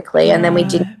quite quickly, and then we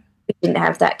didn't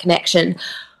have that connection.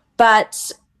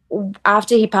 But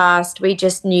after he passed, we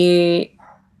just knew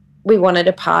we wanted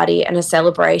a party and a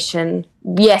celebration.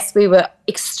 Yes, we were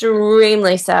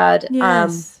extremely sad.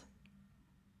 Yes.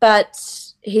 But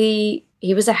he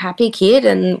was a happy kid,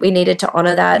 and we needed to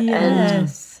honour that. Yes. And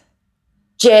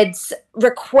Jed's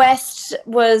request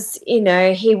was, you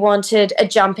know, he wanted a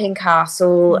jumping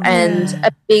castle and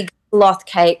a big sloth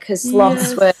cake, because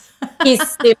sloths were his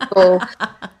symbol.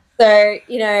 So,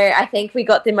 you know, I think we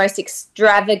got the most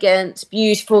extravagant,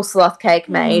 beautiful sloth cake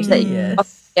made that you could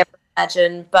ever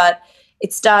imagine. But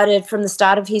it started from the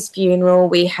start of his funeral.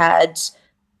 We had,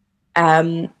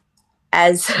 as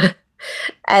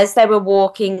they were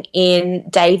walking in,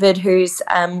 David, who's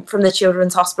from the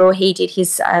Children's Hospital, he did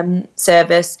his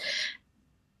service.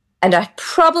 And I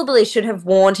probably should have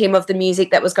warned him of the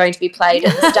music that was going to be played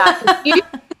at the start.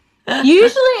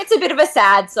 Usually it's a bit of a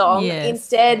sad song. Yes.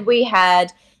 Instead, we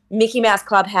had Mickey Mouse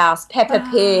Clubhouse, Peppa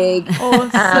Pig,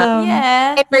 Awesome.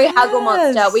 Henry Huggle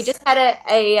Monster. We just had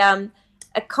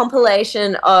a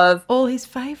compilation of all his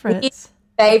favourites.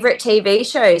 Favorite TV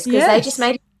shows because they just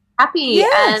made him happy.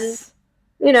 And,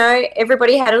 you know,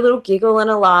 everybody had a little giggle and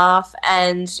a laugh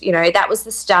and, you know, that was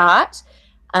the start.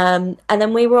 And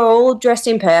then we were all dressed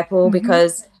in purple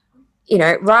because, you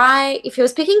know, Rye, if he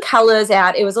was picking colours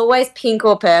out, it was always pink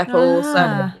or purple. So, you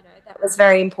know, that was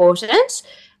very important.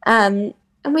 And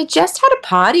we just had a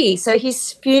party. So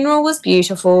his funeral was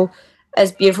beautiful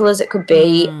as it could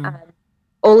be.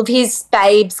 All of his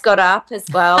babes got up as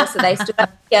well. So they stood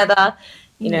up together,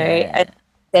 you know, and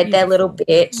said their little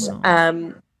bit.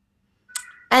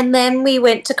 And then we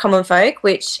went to Common Folk,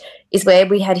 which is where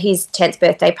we had his 10th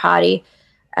birthday party.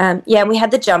 We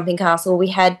had the jumping castle. We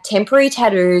had temporary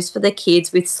tattoos for the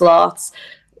kids with sloths.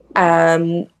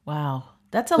 Wow.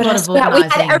 That's a lot of organising.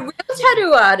 We had a real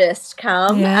tattoo artist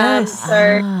come.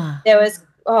 There was,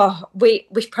 we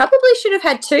probably should have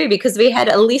had 2 because we had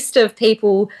a list of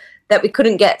people that we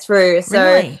couldn't get through. So,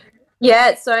 really?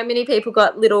 Yeah, so many people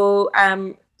got little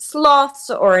sloths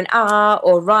or an R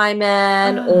or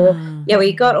Ryman or,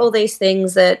 we got all these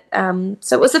things that,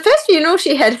 so it was the first funeral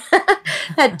she had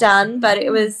done, but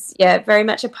it was, very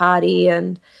much a party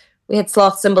and we had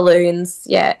sloths and balloons,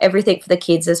 everything for the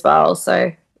kids as well.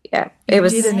 So, it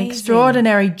was. You did an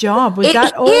extraordinary job. Was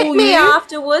that all hit me you?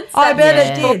 Afterwards. I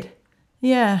bet it did.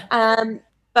 Yeah.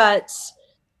 But,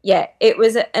 it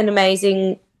was an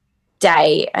amazing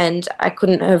day and I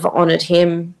couldn't have honoured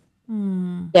him.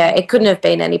 It couldn't have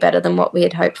been any better than what we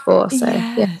had hoped for. So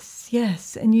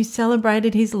yes. And you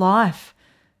celebrated his life.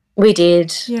 We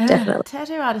did, definitely.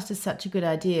 Tattoo artist is such a good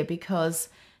idea because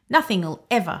nothing will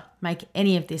ever make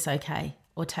any of this okay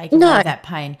or take away that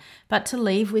pain. But to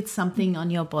leave with something on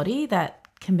your body that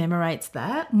commemorates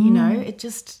that, you know, it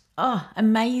just,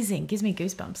 amazing. Gives me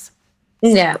goosebumps.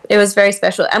 Yeah, it was very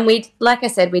special. And we, like I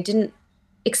said, we didn't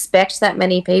expect that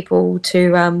many people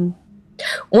to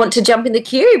want to jump in the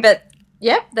queue, but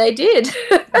they did.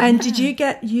 And did you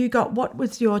got what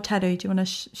was your tattoo? Do you want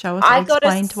to show us? I or got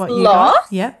explain a to what you got?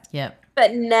 Yep.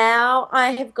 But now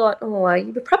I have got,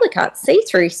 you probably can't see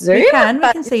through Zoom. We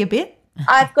can see a bit.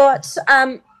 I've got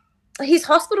his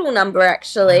hospital number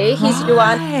actually, his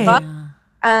UR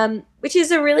number, which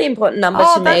is a really important number to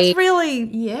me. Oh, that's really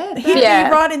hit me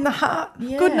right in the heart.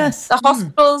 Yeah. Goodness. The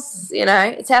hospital's, you know,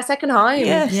 it's our second home.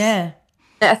 Yes. Yeah.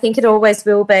 I think it always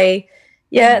will be.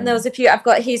 Yeah, and there was a few. I've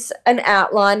got an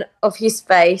outline of his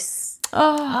face. Face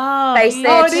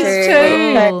there it is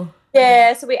too.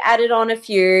 So, so we added on a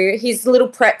few. His little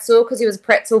pretzel, because he was a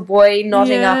pretzel boy,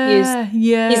 nodding up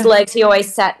his legs. He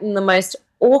always sat in the most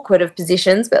awkward of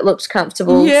positions, but looked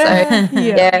comfortable. Yeah.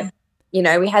 So, you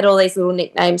know, we had all these little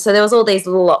nicknames. So there was all these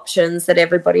little options that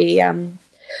everybody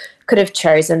could have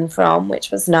chosen from,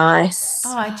 which was nice.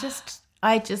 Oh,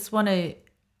 I just want to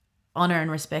honour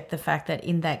and respect the fact that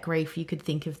in that grief you could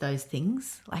think of those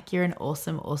things. Like you're an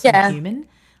awesome human.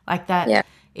 Like that,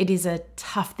 it is a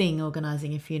tough thing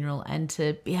organising a funeral, and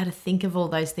to be able to think of all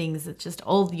those things, it's just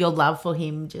all your love for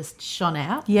him just shone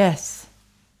out. Yes.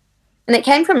 And it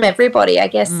came from everybody, I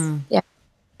guess.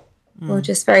 We were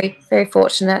just very, very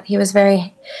fortunate. He was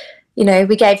very, you know,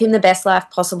 we gave him the best life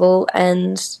possible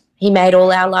and he made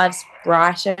all our lives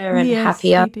brighter and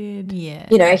happier. He did. Yeah.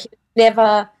 You know, he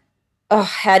never,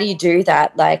 how do you do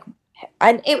that? Like,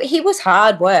 he was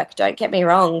hard work, don't get me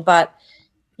wrong, but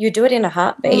you do it in a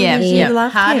heartbeat. You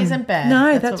loved hard him. isn't bad.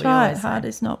 No, that's right. Hard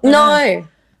is not bad.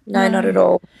 No, not at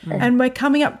all. And we're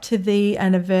coming up to the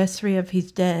anniversary of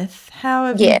his death. How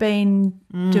have you been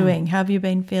doing? How have you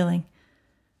been feeling?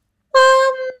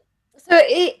 So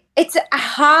it's a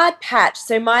hard patch.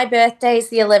 So my birthday is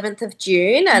the 11th of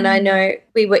June, and I know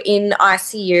we were in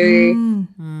ICU,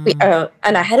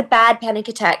 and I had a bad panic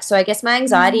attack. So I guess my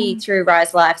anxiety through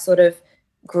Rise Life sort of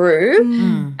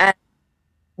grew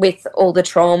with all the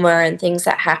trauma and things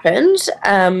that happened.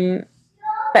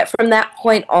 But from that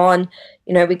point on,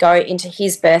 you know, we go into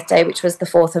his birthday, which was the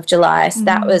 4th of July. So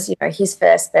that was, you know, his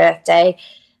first birthday.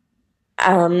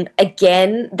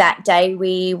 Again, that day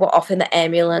we were off in the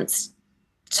ambulance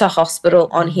to hospital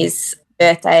on his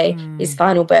birthday, his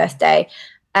final birthday.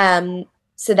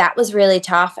 So that was really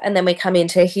tough. And then we come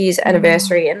into his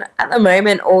anniversary, and at the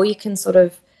moment all you can sort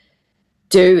of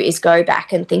do is go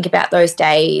back and think about those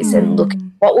days and look,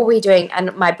 what were we doing?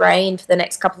 And my brain for the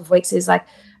next couple of weeks is like,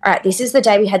 all right, this is the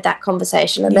day we had that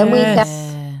conversation, and then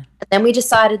we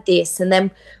decided this, and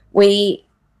then we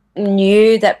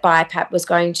knew that BiPAP was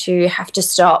going to have to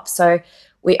stop. So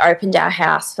we opened our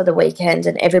house for the weekend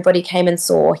and everybody came and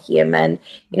saw him, and,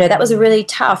 you know, that was a really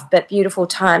tough but beautiful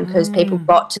time because people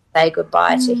got to say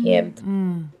goodbye to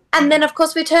him. And then, of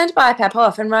course, we turned BiPAP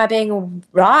off, and Rye being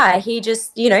Rye, he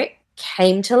just, you know,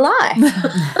 came to life. And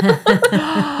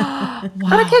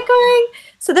I kept going.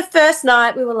 So the first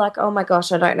night we were like, oh, my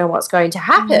gosh, I don't know what's going to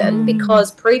happen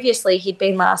because previously he'd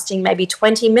been lasting maybe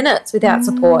 20 minutes without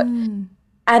support.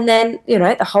 And then,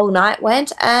 the whole night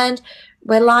went and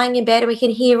we're lying in bed and we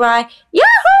can hear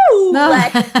Yahoo!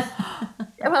 Like,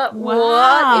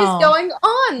 what is going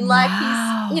on?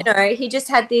 Like he just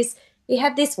had this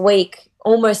week,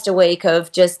 almost a week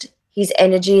of just his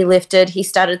energy lifted. He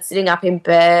started sitting up in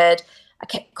bed. I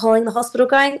kept calling the hospital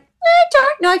going, I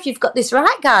don't know if you've got this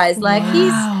right, guys. Like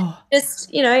he's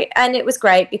just, and it was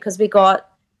great because we got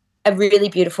a really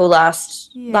beautiful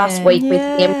last week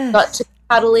with him. We got to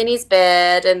cuddle in his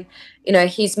bed and,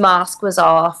 his mask was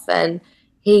off and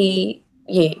he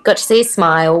got to see his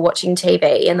smile watching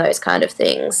TV and those kind of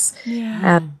things.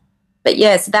 Yeah.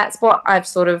 So that's what I've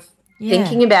sort of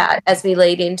thinking about as we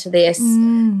lead into this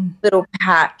little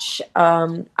patch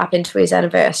up into his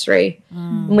anniversary.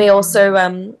 And we also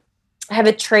have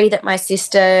a tree that my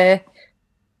sister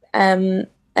and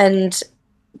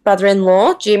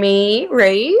brother-in-law, Jimmy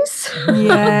Rees,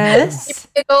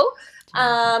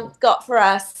 got for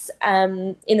us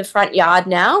in the front yard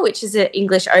now, which is an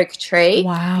English oak tree.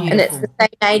 Wow. And it's the same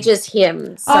age as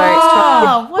him. So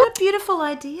what a beautiful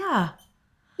idea.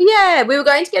 Yeah, we were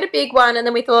going to get a big one and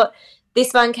then we thought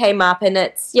this one came up and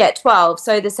it's 12,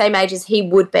 so the same age as he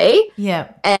would be.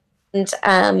 Yeah. And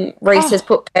Reese has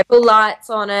put purple lights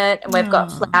on it and we've got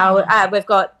we've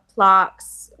got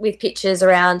plaques with pictures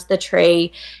around the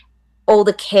tree. All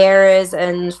the carers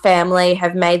and family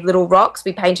have made little rocks.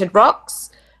 We painted rocks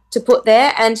to put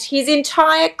there and his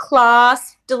entire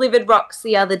class delivered rocks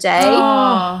the other day.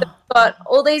 We've got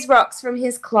all these rocks from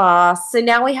his class. So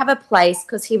now we have a place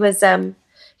because he was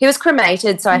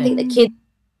cremated, so I think the kids,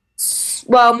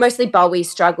 mostly Bowie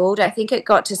struggled. I think it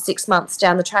got to 6 months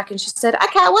down the track and she said,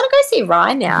 okay, I want to go see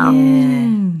Rye now.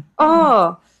 Yeah.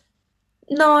 Oh,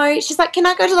 no. She's like, can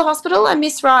I go to the hospital? I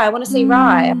miss Rye. I want to see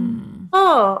Rye.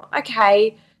 Oh,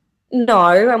 okay.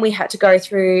 No, and we had to go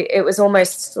through, it was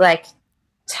almost like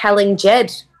telling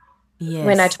Jed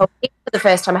when I told him for the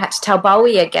first time. I had to tell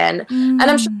Bowie again. And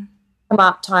I'm sure come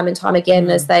up time and time again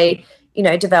as they,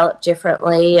 develop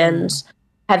differently and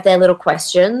have their little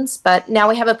questions. But now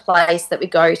we have a place that we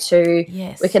go to,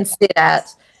 we can sit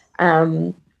at,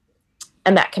 and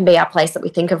that can be our place that we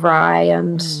think of Rye.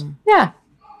 And,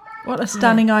 What a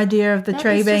stunning idea of the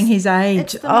tree being his age.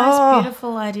 It's the most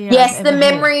beautiful idea. Yes, the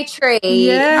memory tree.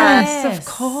 Yes, of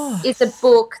course. It's a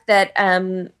book that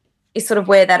is sort of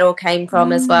where that all came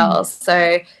from as well.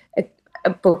 So a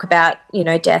book about,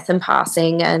 death and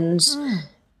passing and,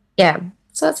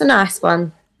 so it's a nice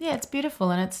one. Yeah, it's beautiful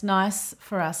and it's nice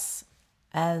for us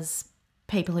as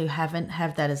people who haven't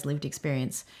had that as lived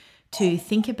experience to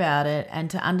think about it and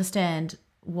to understand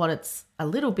what it's a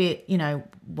little bit,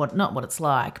 not what it's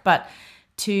like, but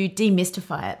to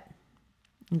demystify it.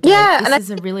 Okay, this is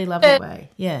a really lovely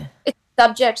way. Yeah. It's a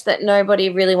subject that nobody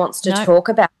really wants to talk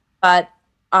about, but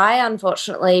I,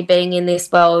 unfortunately, being in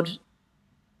this world,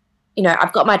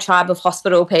 I've got my tribe of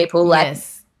hospital people. Like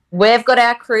we've got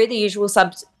our crew, the usual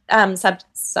suspects.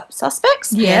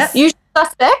 Yes. Usual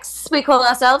suspects, we call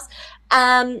ourselves,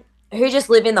 who just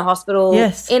live in the hospital,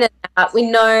 in and out.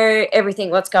 We know everything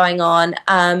what's going on.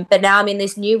 But now I'm in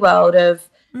this new world of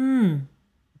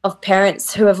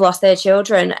parents who have lost their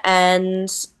children.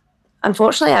 And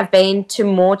unfortunately, I've been to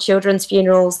more children's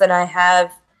funerals than I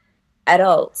have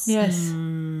adults. Yes.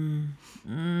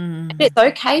 It's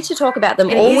okay to talk about them.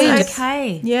 It's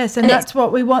okay. Yes, and that's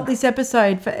what we want this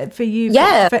episode for you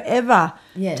forever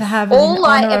to have all in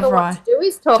I honour ever of Rye. want to do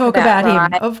is talk about him.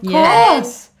 Rye. Of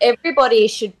course. And everybody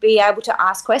should be able to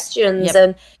ask questions.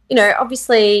 And,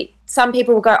 obviously some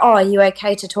people will go, oh, are you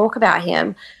okay to talk about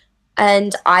him?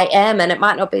 And I am, and it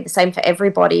might not be the same for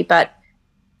everybody, but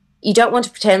you don't want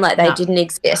to pretend like they didn't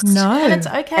exist. No. And it's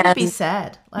okay to be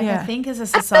sad. I think as a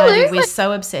society we're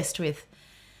so obsessed with,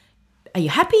 are you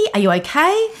happy? Are you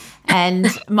okay? And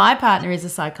my partner is a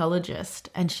psychologist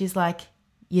and she's like,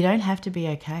 you don't have to be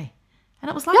okay. And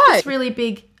it was like this really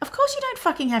big, of course you don't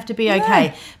fucking have to be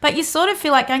okay. But you sort of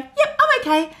feel like going, yep, I'm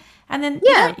okay. And then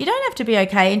you don't have to be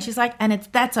okay. And she's like, and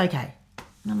that's okay.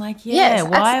 And I'm like,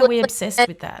 why are we obsessed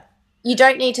with that? You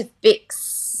don't need to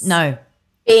fix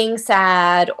being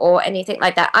sad or anything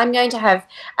like that. I'm going to have,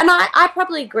 and I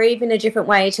probably grieve in a different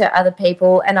way to other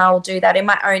people, and I'll do that in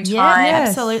my own time. Yeah,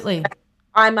 absolutely.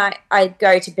 I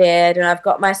go to bed and I've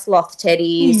got my sloth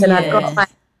teddies and I've got my,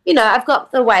 I've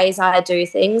got the ways I do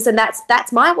things, and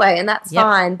that's my way, and that's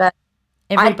fine. But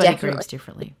everybody grieves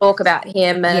differently. Talk about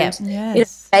him, and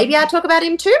maybe I talk about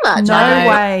him too much. No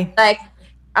way. Like,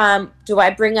 do I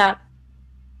bring up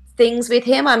things with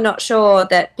him. I'm not sure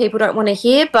that people don't want to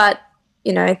hear, but,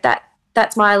 you know,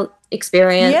 that's my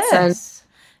experience. Yes.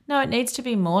 No, it needs to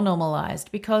be more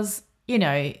normalized because, you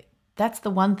know, that's the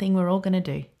one thing we're all going to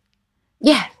do.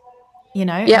 Yeah. You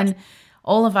know, Yep. and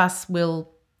all of us will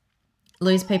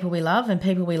lose people we love and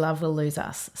people we love will lose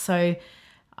us. So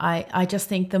I just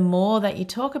think the more that you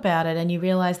talk about it and you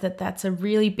realize that that's a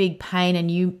really big pain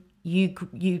and you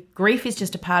grief is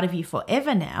just a part of you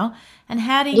forever now. And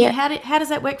how does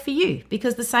that work for you?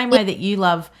 Because the same way that you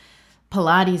love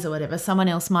Pilates or whatever, someone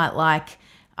else might like,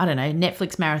 I don't know,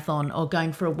 Netflix marathon or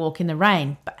going for a walk in the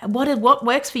rain. But what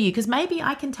works for you? Because maybe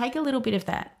I can take a little bit of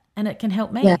that and it can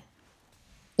help me.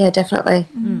 Yeah, definitely.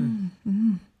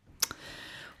 Mm-hmm.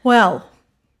 Well,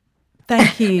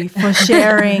 thank you for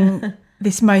sharing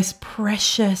this most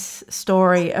precious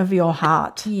story of your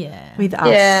heart with us.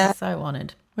 Yeah. So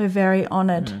honoured. We're very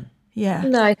honoured. Yeah.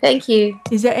 No, thank you.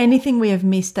 Is there anything we have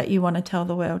missed that you want to tell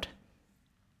the world?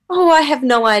 Oh, I have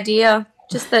no idea.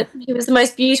 Just that he was the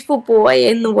most beautiful boy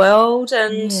in the world,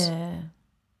 and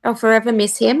I'll forever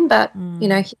miss him, but, you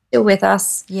know, he's still with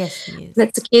us. Yes, he is.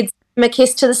 That's the kids. Give him a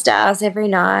kiss to the stars every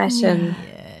night. And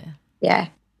Yeah.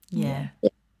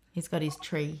 He's got his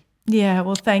tree. Yeah,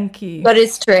 well, thank you. Got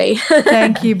his tree.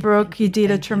 Thank you, Brooke. You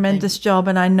did a tremendous job,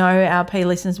 and I know our P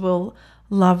listeners will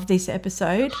love this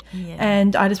episode. Yeah.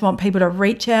 And I just want people to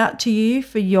reach out to you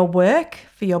for your work,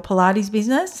 for your Pilates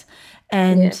business,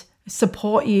 and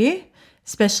support you,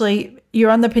 especially you're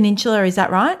on the Peninsula, is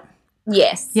that right?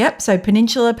 Yes. Yep, so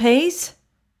Peninsula Peas,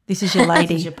 this is your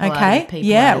lady, This is your Pilates, okay? P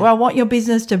Yeah, Pilates. well, I want your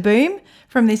business to boom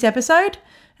from this episode,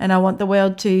 and I want the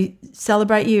world to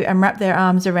celebrate you and wrap their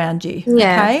arms around you,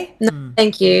 Yeah. okay? No,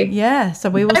 thank you. Yeah, so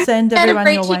we will send Kind of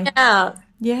everyone your way. reaching out.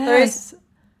 Yes.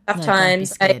 Tough No,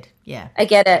 times. don't be scared. Yeah. I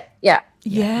get it. Yeah.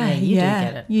 Yeah, you do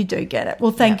get it. You do get it.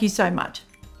 Well, thank you so much.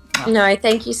 No,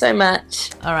 thank you so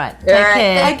much. All right. Take All right,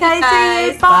 care. thank you, Okay, see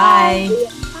you. guys. Bye.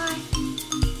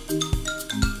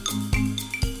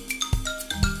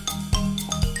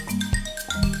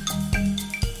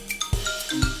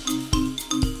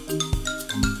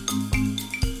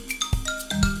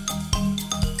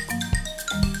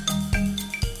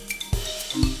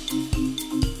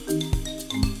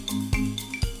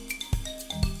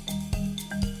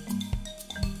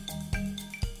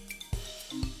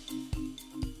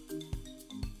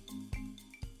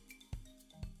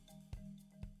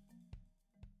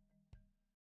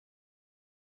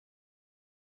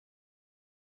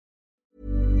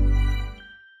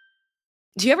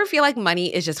 Do you ever feel like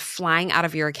money is just flying out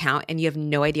of your account and you have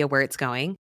no idea where it's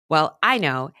going? Well, I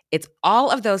know. It's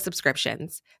all of those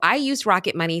subscriptions. I used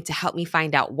Rocket Money to help me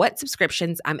find out what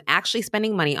subscriptions I'm actually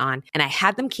spending money on, and I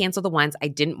had them cancel the ones I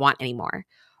didn't want anymore.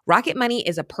 Rocket Money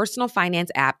is a personal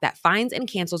finance app that finds and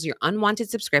cancels your unwanted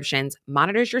subscriptions,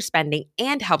 monitors your spending,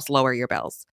 and helps lower your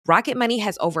bills. Rocket Money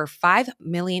has over 5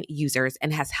 million users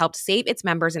and has helped save its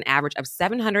members an average of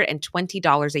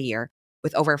 $720 a year,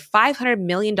 with over $500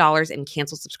 million in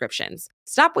canceled subscriptions.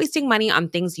 Stop wasting money on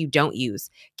things you don't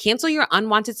use. Cancel your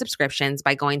unwanted subscriptions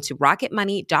by going to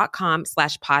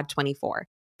rocketmoney.com/pod24.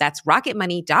 That's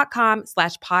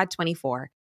rocketmoney.com/pod24.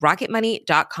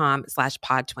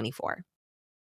 rocketmoney.com/pod24.